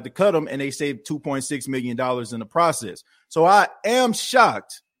decided to cut him, and they saved $2.6 million in the process. So I am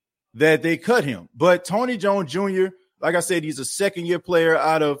shocked that they cut him. But Tony Jones Jr., like I said, he's a second-year player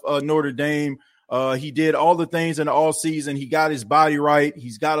out of Notre Dame. He did all the things in the offseason. He got his body right.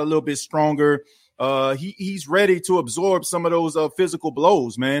 He's got a little bit stronger. He's ready to absorb some of those physical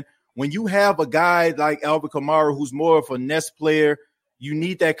blows, man. when you have a guy like Alvin Kamara, who's more of a finesse player, you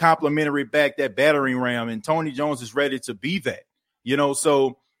need that complimentary back, that battering ram, and Tony Jones is ready to be that.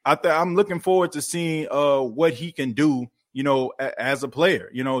 So I'm looking forward to seeing what he can do, as a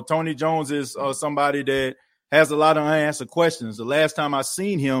player. Tony Jones is somebody that has a lot of unanswered questions. The last time I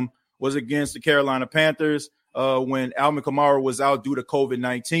seen him was against the Carolina Panthers when Alvin Kamara was out due to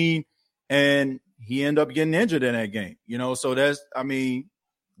COVID-19, and he ended up getting injured in that game. So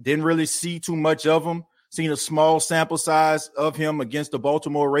didn't really see too much of him. Seen a small sample size of him against the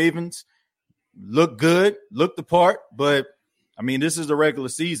Baltimore Ravens. Looked good, looked the part, but this is the regular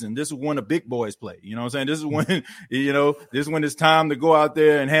season. This is when the big boys play. You know what I'm saying? This is when, this is when it's time to go out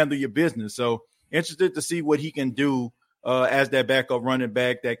there and handle your business. So interested to see what he can do as that backup running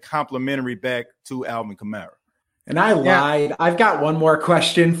back, that complimentary back to Alvin Kamara. And I lied. I've got one more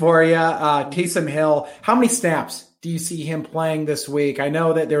question for you. Taysom Hill, how many snaps do you see him playing this week? I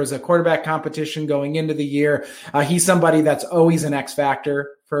know that there was a quarterback competition going into the year. He's somebody that's always an X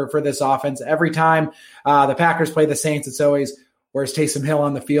factor for this offense. Every time the Packers play the Saints, it's always, where's Taysom Hill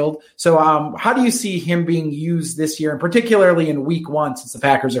on the field? So how do you see him being used this year, and particularly in week 1, since the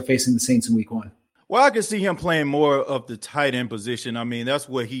Packers are facing the Saints in week 1? Well, I can see him playing more of the tight end position. That's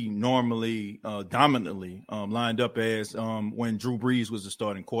what he normally dominantly lined up as when Drew Brees was the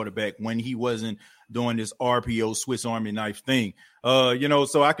starting quarterback, when he wasn't doing this RPO Swiss Army knife thing.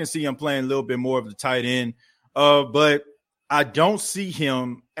 So I can see him playing a little bit more of the tight end. But I don't see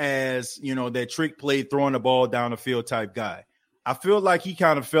him as, that trick play, throwing the ball down the field type guy. I feel like he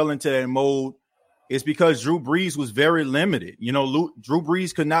kind of fell into that mode. It's because Drew Brees was very limited. Drew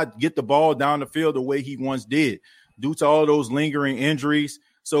Brees could not get the ball down the field the way he once did due to all those lingering injuries.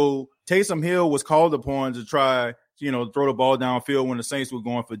 So Taysom Hill was called upon to try, throw the ball downfield when the Saints were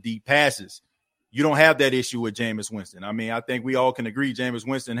going for deep passes. You don't have that issue with Jameis Winston. I think we all can agree Jameis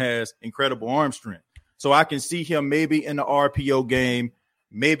Winston has incredible arm strength. So I can see him maybe in the RPO game,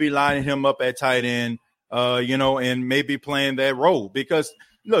 maybe lining him up at tight end, and maybe playing that role. Because,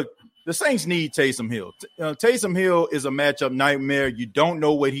 look, the Saints need Taysom Hill. Taysom Hill is a matchup nightmare. You don't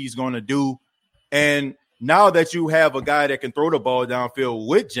know what he's going to do. And now that you have a guy that can throw the ball downfield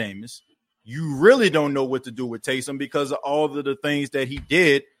with Jameis, you really don't know what to do with Taysom because of all of the things that he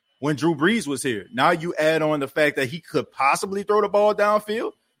did when Drew Brees was here. Now you add on the fact that he could possibly throw the ball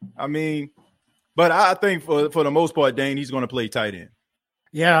downfield. But I think for the most part, Dane, he's going to play tight end.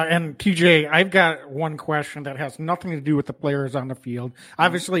 Yeah, and TJ, I've got one question that has nothing to do with the players on the field.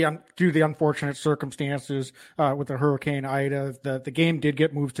 Obviously, due to the unfortunate circumstances with the Hurricane Ida, the game did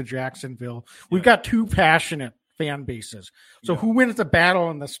get moved to Jacksonville. We've got 2 passionate fan bases. So who wins the battle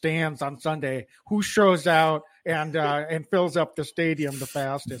in the stands on Sunday? Who shows out and fills up the stadium the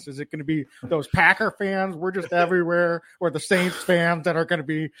fastest? Is it going to be those Packer fans? We're just everywhere, or the Saints fans that are going to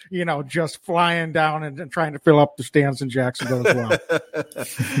be, just flying down and trying to fill up the stands in Jacksonville as well?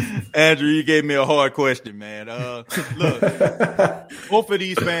 Andrew, you gave me a hard question, man. Look, both of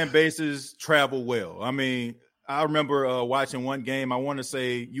these fan bases travel well. I remember watching one game. I want to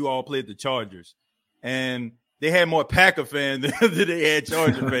say you all played the Chargers, and they had more Packer fans than they had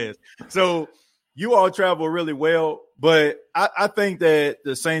Charger fans. So you all travel really well, but I think that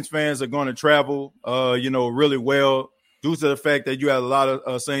the Saints fans are going to travel, really well due to the fact that you have a lot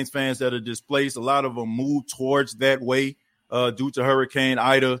of Saints fans that are displaced. A lot of them move towards that way due to Hurricane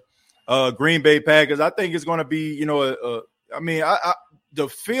Ida. Green Bay Packers, I think it's going to be, the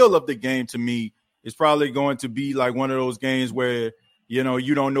feel of the game to me is probably going to be like one of those games where, you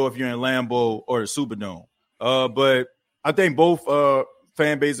don't know if you're in Lambeau or the Superdome. But I think both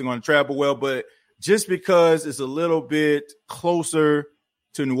fan bases are going to travel well, but just because it's a little bit closer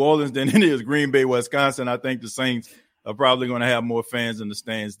to New Orleans than it is Green Bay, Wisconsin, I think the Saints are probably going to have more fans in the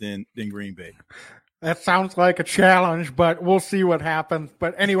stands than Green Bay. That sounds like a challenge, but we'll see what happens.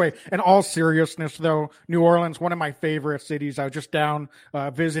 But anyway, in all seriousness, though, New Orleans, one of my favorite cities. I was just down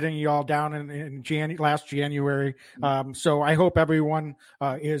visiting y'all down in last January. So I hope everyone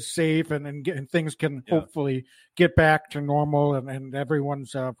is safe and things can hopefully get back to normal and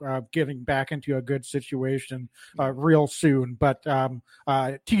everyone's getting back into a good situation real soon. But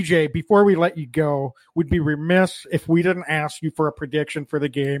TJ, before we let you go, we'd be remiss if we didn't ask you for a prediction for the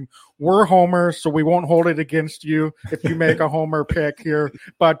game. We're homers, so we won't hold it against you if you make a homer pick here.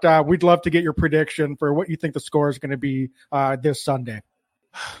 But we'd love to get your prediction for what you think the score is going to be this Sunday.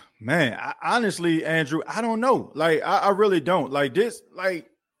 Man, honestly, Andrew, I don't know. I really don't.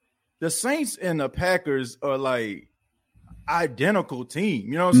 The Saints and the Packers are like identical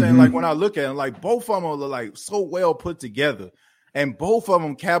team. You know what I'm saying? Like when I look at them, like both of them are like so well put together and both of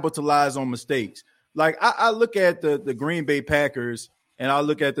them capitalize on mistakes. Like I look at the Green Bay Packers and I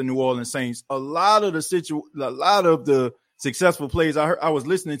look at the New Orleans Saints, a lot of the successful plays, I was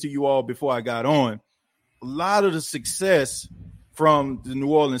listening to you all before I got on, a lot of the success from the New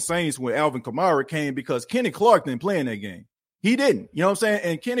Orleans Saints when Alvin Kamara came because Kenny Clark didn't play in that game. He didn't. You know what I'm saying?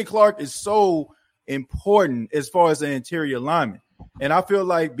 And Kenny Clark is so important as far as the interior lineman. And I feel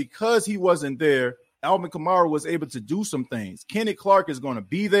like because he wasn't there, Alvin Kamara was able to do some things. Kenny Clark is going to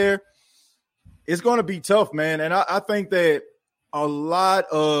be there. It's going to be tough, man. And I think that a lot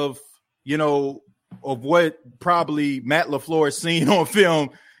of, of what probably Matt LaFleur has seen on film,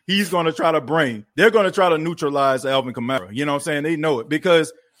 he's going to try to bring. They're going to try to neutralize Alvin Kamara. You know what I'm saying? They know it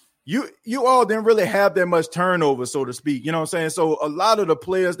because you all didn't really have that much turnover, so to speak. You know what I'm saying? So a lot of the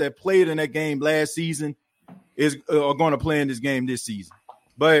players that played in that game last season are going to play in this game this season.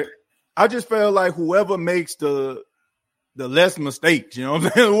 But I just feel like whoever makes the less mistakes, you know what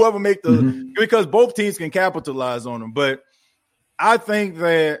I'm saying? Whoever make because both teams can capitalize on them. But I think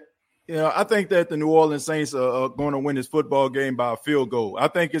that the New Orleans Saints are going to win this football game by a field goal. I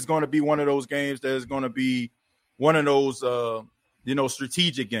think it's going to be one of those games that is going to be one of those,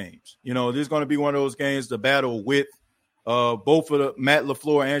 strategic games. There's going to be one of those games, the battle with both of Matt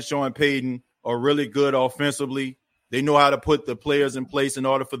LaFleur and Sean Payton are really good offensively. They know how to put the players in place in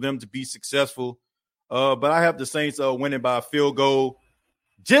order for them to be successful. But I have the Saints winning by a field goal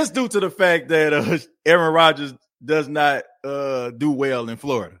just due to the fact that Aaron Rodgers does not do well in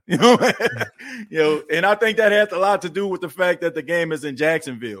Florida. And I think that has a lot to do with the fact that the game is in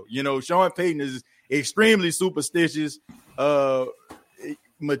Jacksonville. Sean Payton is extremely superstitious,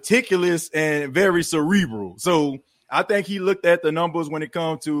 meticulous, and very cerebral. So I think he looked at the numbers when it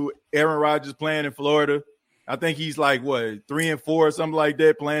comes to Aaron Rodgers playing in Florida. I think he's like, 3-4 or something like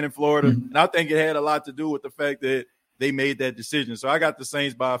that playing in Florida. And I think it had a lot to do with the fact that they made that decision. So I got the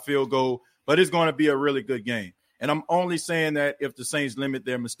Saints by a field goal, but it's going to be a really good game. And I'm only saying that if the Saints limit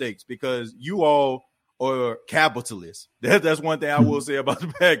their mistakes because you all are capitalists. That's one thing I will say about the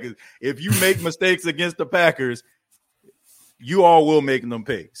Packers. If you make mistakes against the Packers, you all will make them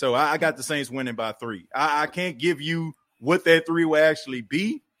pay. So I got the Saints winning by 3. I can't give you what that 3 will actually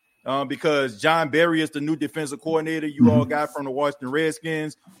be. Because John Barry is the new defensive coordinator you all got from the Washington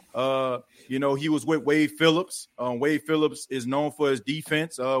Redskins. He was with Wade Phillips. Wade Phillips is known for his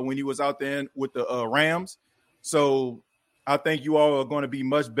defense when he was out there with the Rams. So I think you all are going to be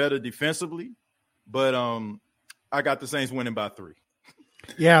much better defensively. But I got the Saints winning by 3.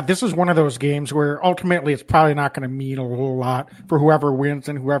 Yeah, this is one of those games where ultimately it's probably not going to mean a whole lot for whoever wins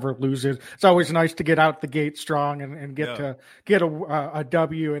and whoever loses. It's always nice to get out the gate strong and get a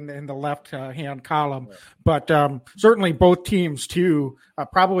W in the left hand column. But certainly both teams too,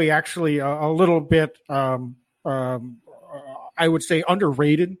 probably actually a little bit I would say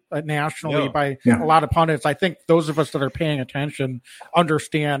underrated nationally by a lot of pundits. I think those of us that are paying attention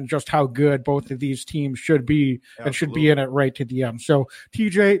understand just how good both of these teams should be and should be in it right to the end. So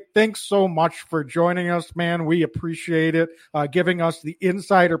TJ, thanks so much for joining us, man. We appreciate it. Giving us the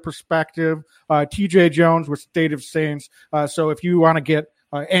insider perspective. TJ Jones with State of Saints. So if you want to get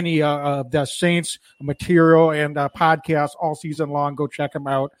any of the Saints material and podcasts all season long, go check them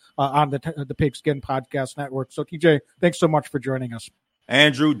out on the Pigskin Podcast Network. So TJ, thanks so much for joining us.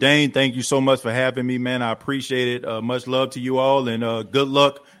 Andrew, Dane, thank you so much for having me, man. I appreciate it. Much love to you all, and good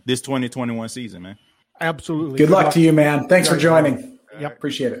luck this 2021 season, man. Absolutely. Good luck to you, man. Thanks for joining. Yep.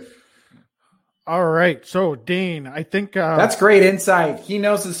 Appreciate it. All right. So, Dane, I think that's great insight. He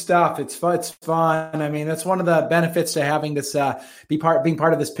knows his stuff. It's fun. I mean, that's one of the benefits to having this being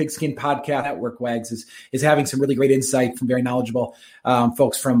part of this Pigskin Podcast Network, Wags, is having some really great insight from very knowledgeable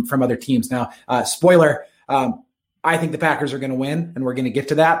folks from other teams. Now, spoiler, I think the Packers are going to win, and we're going to get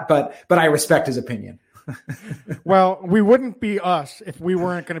to that. But I respect his opinion. Well, we wouldn't be us if we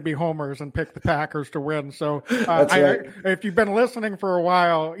weren't going to be homers and pick the Packers to win. So if you've been listening for a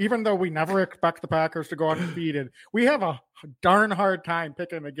while, even though we never expect the Packers to go undefeated, we have a darn hard time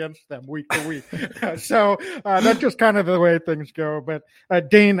picking against them week to week. So that's just kind of the way things go. But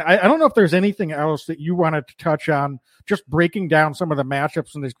Dane, I don't know if there's anything else that you wanted to touch on, just breaking down some of the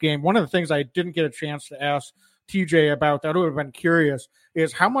matchups in this game. One of the things I didn't get a chance to ask TJ about that would have been curious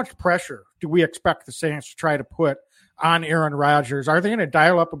is how much pressure do we expect the Saints to try to put on Aaron Rodgers? Are they going to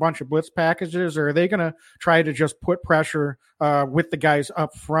dial up a bunch of blitz packages, or are they going to try to just put pressure with the guys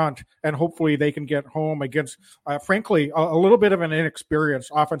up front and hopefully they can get home against, frankly, a little bit of an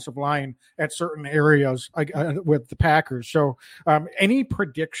inexperienced offensive line at certain areas with the Packers? So any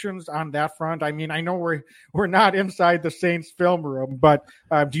predictions on that front? I mean, I know we're not inside the Saints film room, but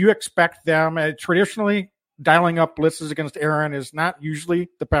do you expect them traditionally? dialing up blitzes against Aaron is not usually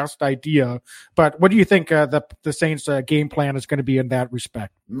the best idea. But what do you think the Saints' game plan is going to be in that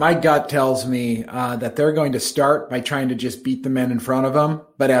respect? My gut tells me that they're going to start by trying to just beat the men in front of them.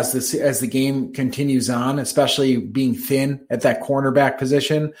 But as the game continues on, especially being thin at that cornerback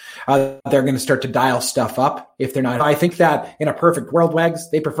position, they're going to start to dial stuff up if they're not. I think that in a perfect world, Wags,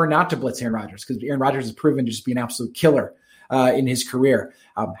 they prefer not to blitz Aaron Rodgers because Aaron Rodgers has proven to just be an absolute killer in his career.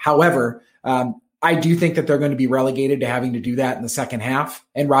 However, I do think that they're going to be relegated to having to do that in the second half,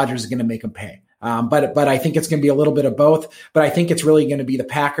 and Rodgers is going to make them pay. But I think it's going to be a little bit of both. But I think it's really going to be the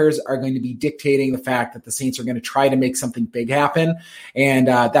Packers are going to be dictating the fact that the Saints are going to try to make something big happen, and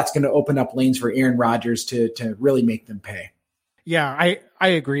that's going to open up lanes for Aaron Rodgers to really make them pay. Yeah, I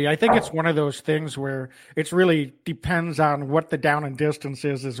agree. I think it's one of those things where it's really depends on what the down and distance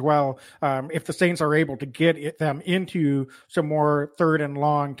is as well. If the Saints are able to get them into some more third and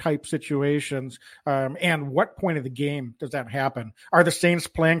long type situations, and what point of the game does that happen? Are the Saints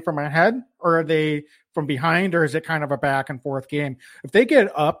playing from ahead, or are they from behind, or is it kind of a back and forth game? If they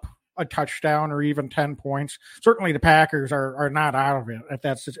get up a touchdown or even 10 points, certainly the Packers are not out of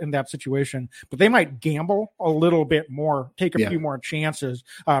it in that situation, but they might gamble a little bit more, take a few more chances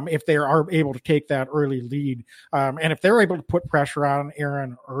if they are able to take that early lead. And if they're able to put pressure on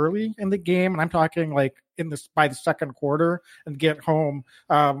Aaron early in the game, and I'm talking like by the second quarter and get home,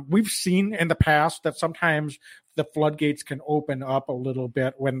 we've seen in the past that sometimes the floodgates can open up a little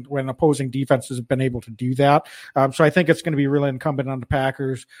bit when opposing defenses have been able to do that. So I think it's going to be really incumbent on the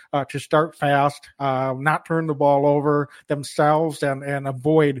Packers to start fast, not turn the ball over themselves, and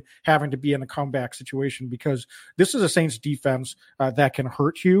avoid having to be in a comeback situation, because this is a Saints defense that can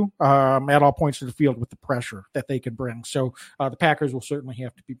hurt you at all points of the field with the pressure that they can bring. So the Packers will certainly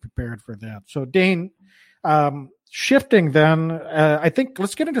have to be prepared for that. So Dane, shifting then, I think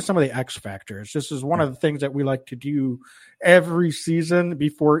let's get into some of the X factors. This is one of the things that we like to do every season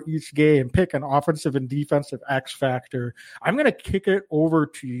before each game, pick an offensive and defensive X factor. I'm going to kick it over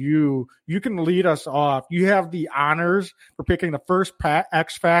to you. You can lead us off. You have the honors for picking the first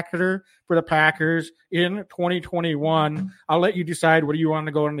X factor for the Packers in 2021. I'll let you decide whether you want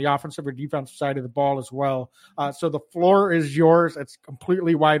to go on the offensive or defensive side of the ball as well. So the floor is yours. It's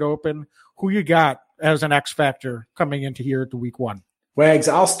completely wide open. Who you got as an X factor coming into here at the week one? Wags,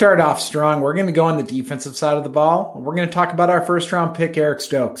 I'll start off strong. We're going to go on the defensive side of the ball. We're going to talk about our first round pick, Eric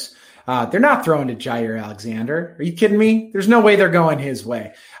Stokes. They're not throwing to Jair Alexander. Are you kidding me? There's no way they're going his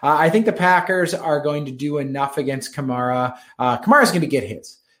way. I think the Packers are going to do enough against Kamara. Kamara's going to get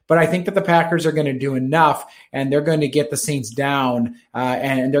his. But I think that the Packers are going to do enough, and they're going to get the Saints down,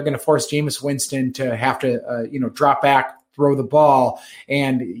 and they're going to force Jameis Winston to have to, drop back, throw the ball,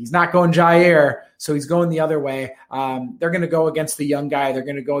 and he's not going Jair, so he's going the other way. They're going to go against the young guy. They're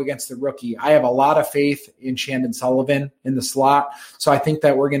going to go against the rookie. I have a lot of faith in Shandon Sullivan in the slot, so I think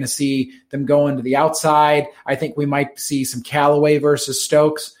that we're going to see them go into the outside. I think we might see some Callaway versus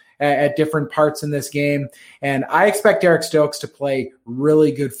Stokes at different parts in this game. And I expect Eric Stokes to play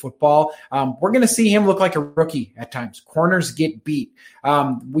really good football. We're going to see him look like a rookie at times. Corners get beat.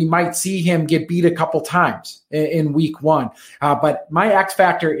 We might see him get beat a couple times in week one. But my X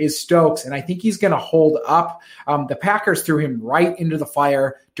factor is Stokes, and I think he's going to hold up. The Packers threw him right into the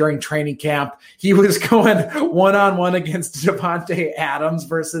fire during training camp. He was going one-on-one against Devontae Adams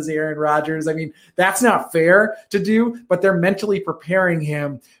versus Aaron Rodgers. I mean, that's not fair to do, but they're mentally preparing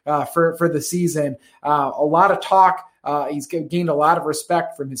him for the season. A lot of talk. He's gained a lot of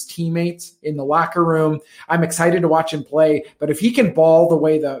respect from his teammates in the locker room. I'm excited to watch him play, but if he can ball the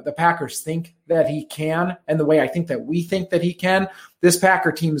way the Packers think that he can, and the way I think that we think that he can, this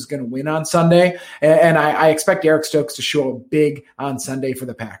Packer team is going to win on Sunday. And I expect Eric Stokes to show up big on Sunday for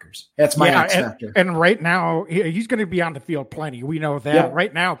the Packers. That's my X factor. And right now, he's going to be on the field plenty. We know that. Yep.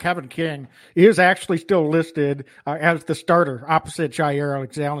 Right now, Kevin King is actually still listed as the starter opposite Jair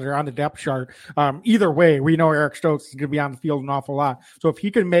Alexander on the depth chart. Either way, we know Eric Stokes is going to be on the field an awful lot. So if he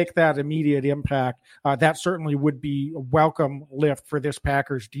can make that immediate impact, that certainly would be a welcome lift for this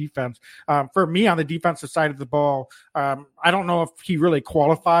Packers defense. For me, on the defensive side of the ball, I don't know if he really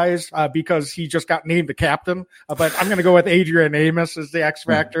qualifies because he just got named the captain, but I'm going to go with Adrian Amos as the X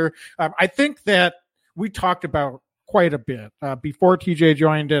factor. I think that we talked about quite a bit before TJ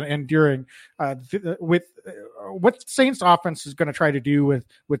joined and during with what Saints offense is going to try to do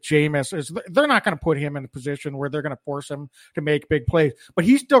with Jameis is they're not going to put him in a position where they're going to force him to make big plays, but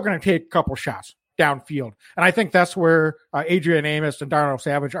he's still going to take a couple shots downfield. And I think that's where Adrian Amos and Darnell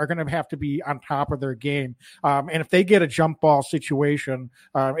Savage are going to have to be on top of their game. And if they get a jump ball situation,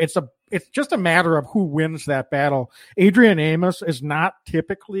 it's just a matter of who wins that battle. Adrian Amos is not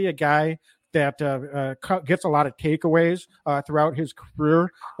typically a guy that gets a lot of takeaways throughout his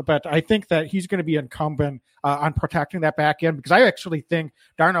career. But I think that he's going to be incumbent on protecting that back end, because I actually think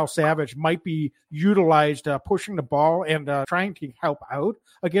Darnell Savage might be utilized pushing the ball and trying to help out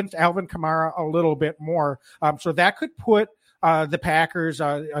against Alvin Kamara a little bit more. So that could put the Packers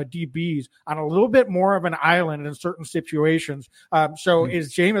DBs on a little bit more of an island in certain situations.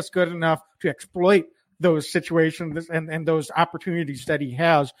 Is Jameis good enough to exploit those situations and those opportunities that he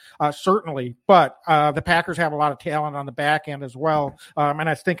has? Certainly. But the Packers have a lot of talent on the back end as well. And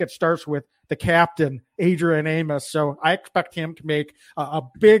I think it starts with the captain, Adrian Amos. So I expect him to make a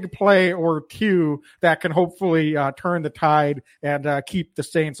big play or two that can hopefully turn the tide and keep the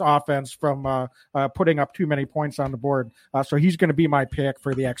Saints offense from putting up too many points on the board. So he's going to be my pick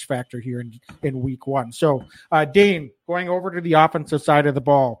for the X factor here in week one. So Dane, going over to the offensive side of the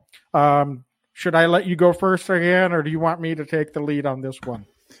ball, should I let you go first again, or do you want me to take the lead on this one?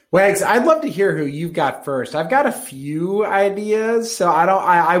 Wags, I'd love to hear who you've got first. I've got a few ideas, so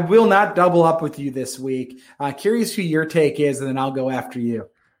I will not double up with you this week. Curious who your take is, and then I'll go after you.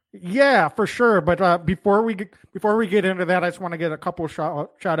 Yeah, for sure. But before we get into that, I just want to get a couple shout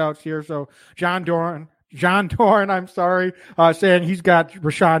outs here. So John Dorn, saying he's got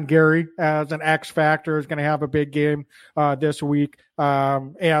Rashawn Gary as an X factor, is going to have a big game this week.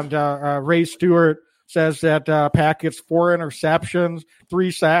 And Ray Stewart says that Pack gets 4 interceptions,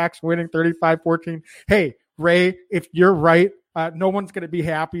 3 sacks, winning 35-14. Hey, Ray, if you're right, no one's going to be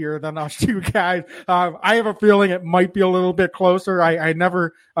happier than us two guys. I have a feeling it might be a little bit closer. I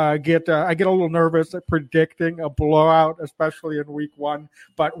never get a little nervous at predicting a blowout, especially in week one,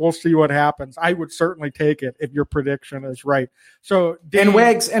 but we'll see what happens. I would certainly take it if your prediction is right. So Dane,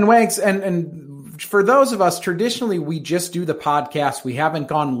 and Wags, and for those of us, traditionally we just do the podcast. We haven't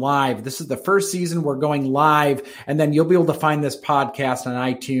gone live. This is the first season we're going live, and then you'll be able to find this podcast on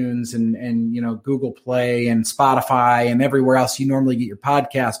iTunes and Google Play and Spotify and everywhere else you normally get your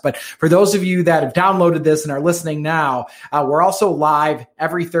podcast. But for those of you that have downloaded this and are listening now, we're also live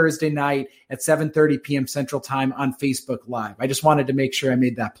every Thursday night at 7:30 p.m. Central Time on Facebook Live. I just wanted to make sure I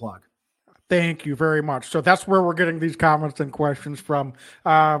made that plug. Thank you very much. So that's where we're getting these comments and questions from.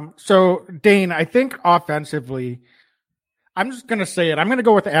 So Dane, I think offensively, I'm just going to say it. I'm going to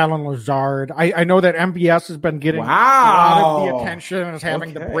go with Allen Lazard. I know that MVS has been getting a lot of the attention and is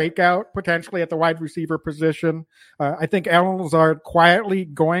having the breakout potentially at the wide receiver position. I think Allen Lazard quietly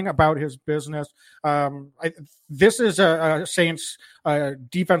going about his business. This is a Saints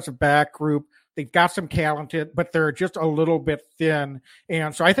defensive back group. They've got some talented, but they're just a little bit thin.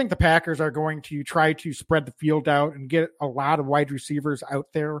 And so I think the Packers are going to try to spread the field out and get a lot of wide receivers out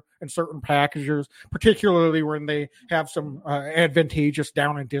there in certain packages, particularly when they have some advantageous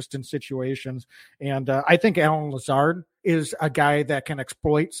down and distance situations. And I think Allen Lazard is a guy that can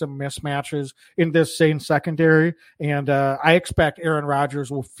exploit some mismatches in this Saints secondary. And I expect Aaron Rodgers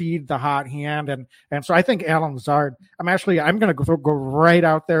will feed the hot hand. And so I think Allen Lazard, I'm going to go right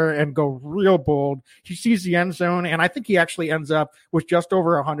out there and go real bold. He sees the end zone, and I think he actually ends up with just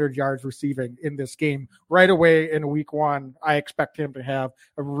over 100 yards receiving in this game right away in week one. I expect him to have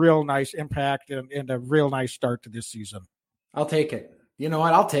a real nice impact and a real nice start to this season. I'll take it. You know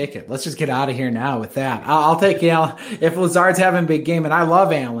what? I'll take it. Let's just get out of here now with that. I'll take Allen. If Lazard's having a big game, and I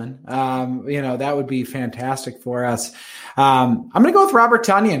love Allen, that would be fantastic for us. I'm going to go with Robert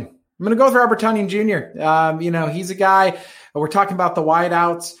Tonyan. Jr. He's a guy, we're talking about the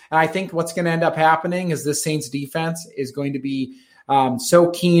wideouts, and I think what's going to end up happening is this Saints defense is going to be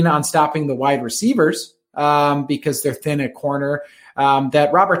so keen on stopping the wide receivers because they're thin at corner.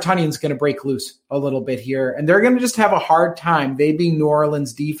 That Robert Tonyan's going to break loose a little bit here, and they're going to just have a hard time, they being New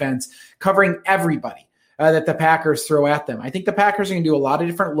Orleans defense, covering everybody that the Packers throw at them. I think the Packers are going to do a lot of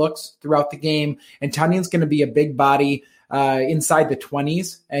different looks throughout the game, and Tonyan's going to be a big body inside the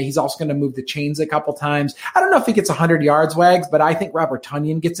 20s. He's also going to move the chains a couple times. I don't know if he gets 100 yards, Wags, but I think Robert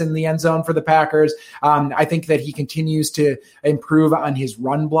Tonyan gets in the end zone for the Packers. I think that he continues to improve on his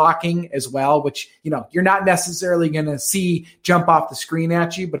run blocking as well, which, you're not necessarily going to see jump off the screen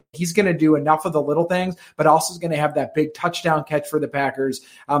at you, but he's going to do enough of the little things, but also is going to have that big touchdown catch for the Packers.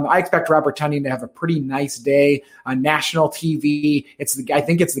 I expect Robert Tonyan to have a pretty nice day on national TV. I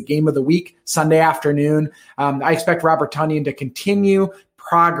think it's the game of the week, Sunday afternoon. I expect Robert Tonyan to continue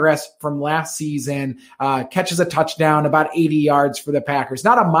progress from last season, catches a touchdown, about 80 yards for the Packers.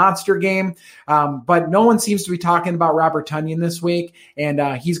 Not a monster game, but no one seems to be talking about Robert Tonyan this week, and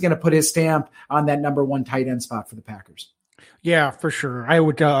he's going to put his stamp on that number one tight end spot for the Packers. Yeah, for sure. I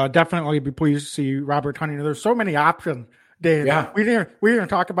would definitely be pleased to see Robert Tonyan. There's so many options Dave. Yeah. We didn't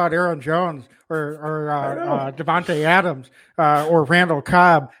talk about Aaron Jones or Devontae Adams or Randall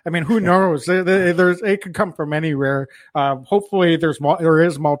Cobb. I mean, who knows? It could come from anywhere. Hopefully, there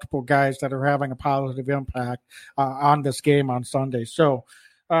is multiple guys that are having a positive impact on this game on Sunday. So,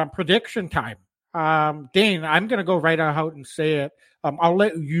 prediction time. Dane, I'm going to go right out and say it. I'll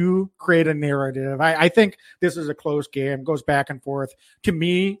let you create a narrative. I think this is a close game, goes back and forth. To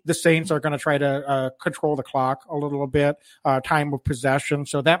me, the Saints are going to try to control the clock a little bit, time of possession.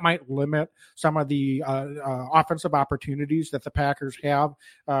 So that might limit some of the offensive opportunities that the Packers have.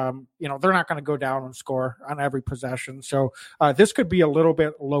 They're not going to go down and score on every possession. So this could be a little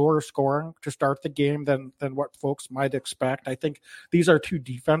bit lower scoring to start the game than what folks might expect. I think these are two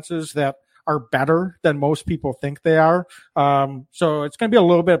defenses that are better than most people think they are. So it's going to be a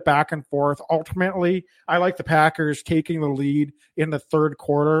little bit back and forth. Ultimately, I like the Packers taking the lead in the third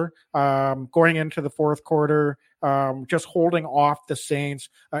quarter, going into the fourth quarter, just holding off the Saints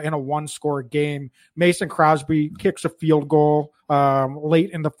in a one-score game. Mason Crosby kicks a field goal late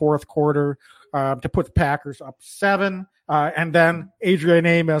in the fourth quarter to put the Packers up 7. And then Adrian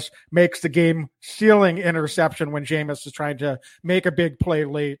Amos makes the game-sealing interception when Jameis is trying to make a big play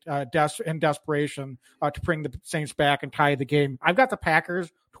late in desperation to bring the Saints back and tie the game. I've got the Packers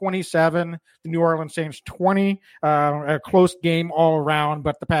 27, the New Orleans Saints 20. A close game all around,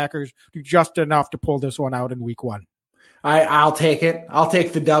 but the Packers do just enough to pull this one out in week 1. I'll take it. I'll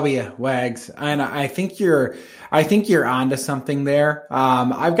take the W, Wags. And I think you're onto something there.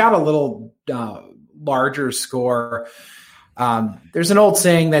 I've got a little larger score. There's an old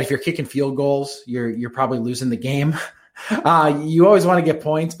saying that if you're kicking field goals, you're probably losing the game. You always want to get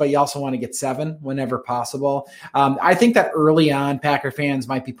points, but you also want to get 7 whenever possible. I think that early on, Packer fans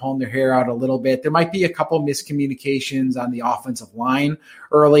might be pulling their hair out a little bit. There might be a couple miscommunications on the offensive line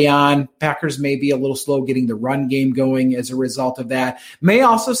early on. Packers may be a little slow getting the run game going as a result of that. May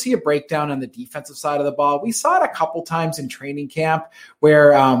also see a breakdown on the defensive side of the ball. We saw it a couple times in training camp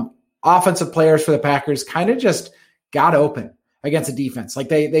where offensive players for the Packers kind of just got open against a defense. Like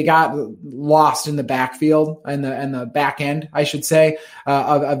they got lost in the backfield and the back end, I should say,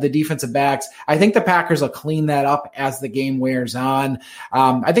 of the defensive backs. I think the Packers will clean that up as the game wears on.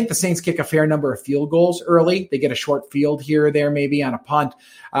 I think the Saints kick a fair number of field goals early. They get a short field here or there, maybe on a punt.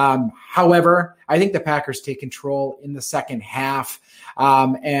 However, I think the Packers take control in the second half.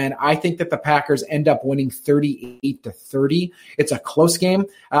 And I think that the Packers end up winning 38-30. It's a close game,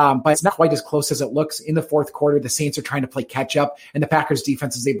 but it's not quite as close as it looks. In the fourth quarter, the Saints are trying to play catch up, and the Packers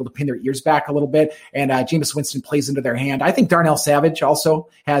defense is able to pin their ears back a little bit, and Jameis Winston plays into their hand. I think Darnell Savage also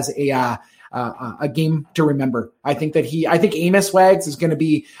has a game to remember. I think Amos Wags is going to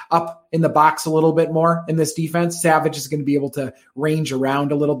be up in the box a little bit more in this defense. Savage is going to be able to range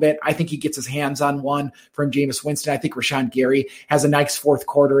around a little bit. I think he gets his hands on one from Jameis Winston. I think Rashawn Gary has a nice fourth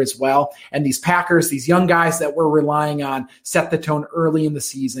quarter as well. And these Packers, these young guys that we're relying on, set the tone early in the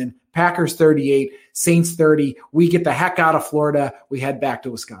season. Packers 38, Saints 30. We get the heck out of Florida. We head back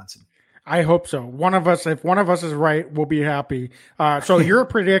to Wisconsin. I hope so. If one of us is right, we'll be happy. So you're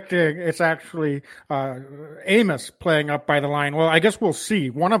predicting it's actually Amos playing up by the line. Well, I guess we'll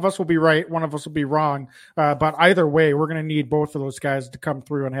see. One of us will be right. One of us will be wrong. But either way, we're going to need both of those guys to come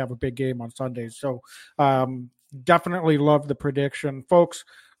through and have a big game on Sundays. So definitely love the prediction. Folks,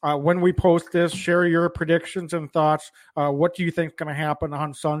 when we post this, share your predictions and thoughts. What do you think is going to happen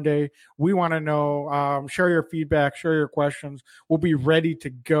on Sunday? We want to know. Share your feedback. Share your questions. We'll be ready to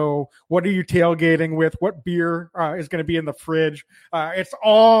go. What are you tailgating with? What beer is going to be in the fridge? It's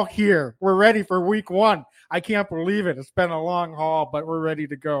all here. We're ready for week 1. I can't believe it. It's been a long haul, but we're ready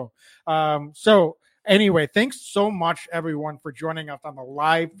to go. Anyway, thanks so much, everyone, for joining us on the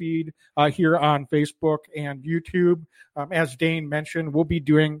live feed here on Facebook and YouTube. As Dane mentioned, we'll be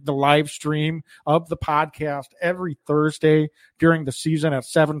doing the live stream of the podcast every Thursday during the season at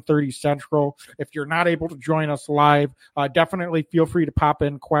 7:30 Central. If you're not able to join us live, definitely feel free to pop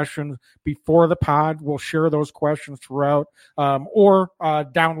in questions before the pod. We'll share those questions throughout, or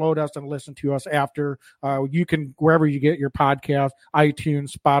download us and listen to us after. You can, wherever you get your podcast,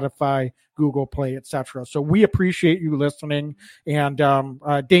 iTunes, Spotify, Google Play, etc. So we appreciate you listening. And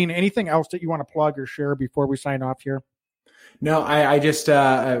Dane, anything else that you want to plug or share before we sign off here? No, I just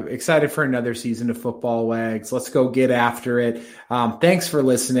excited for another season of Football Wags. Let's go get after it. Thanks for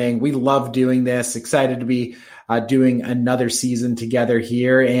listening. We love doing this. Excited to be doing another season together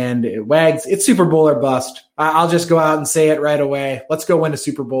here. And Wags, it's Super Bowl or bust. I'll just go out and say it right away. Let's go win a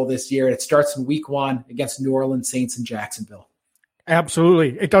Super Bowl this year. It starts in week 1 against New Orleans Saints in Jacksonville.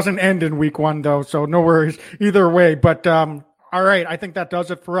 Absolutely. It doesn't end in week 1, though, so no worries either way. But All right, I think that does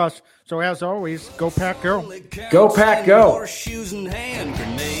it for us. So as always, go Pack, go. Go Pack, go. Horseshoes and hand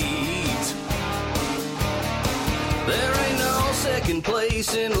grenades. There ain't no second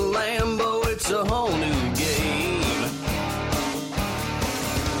place in Lambeau. It's a whole new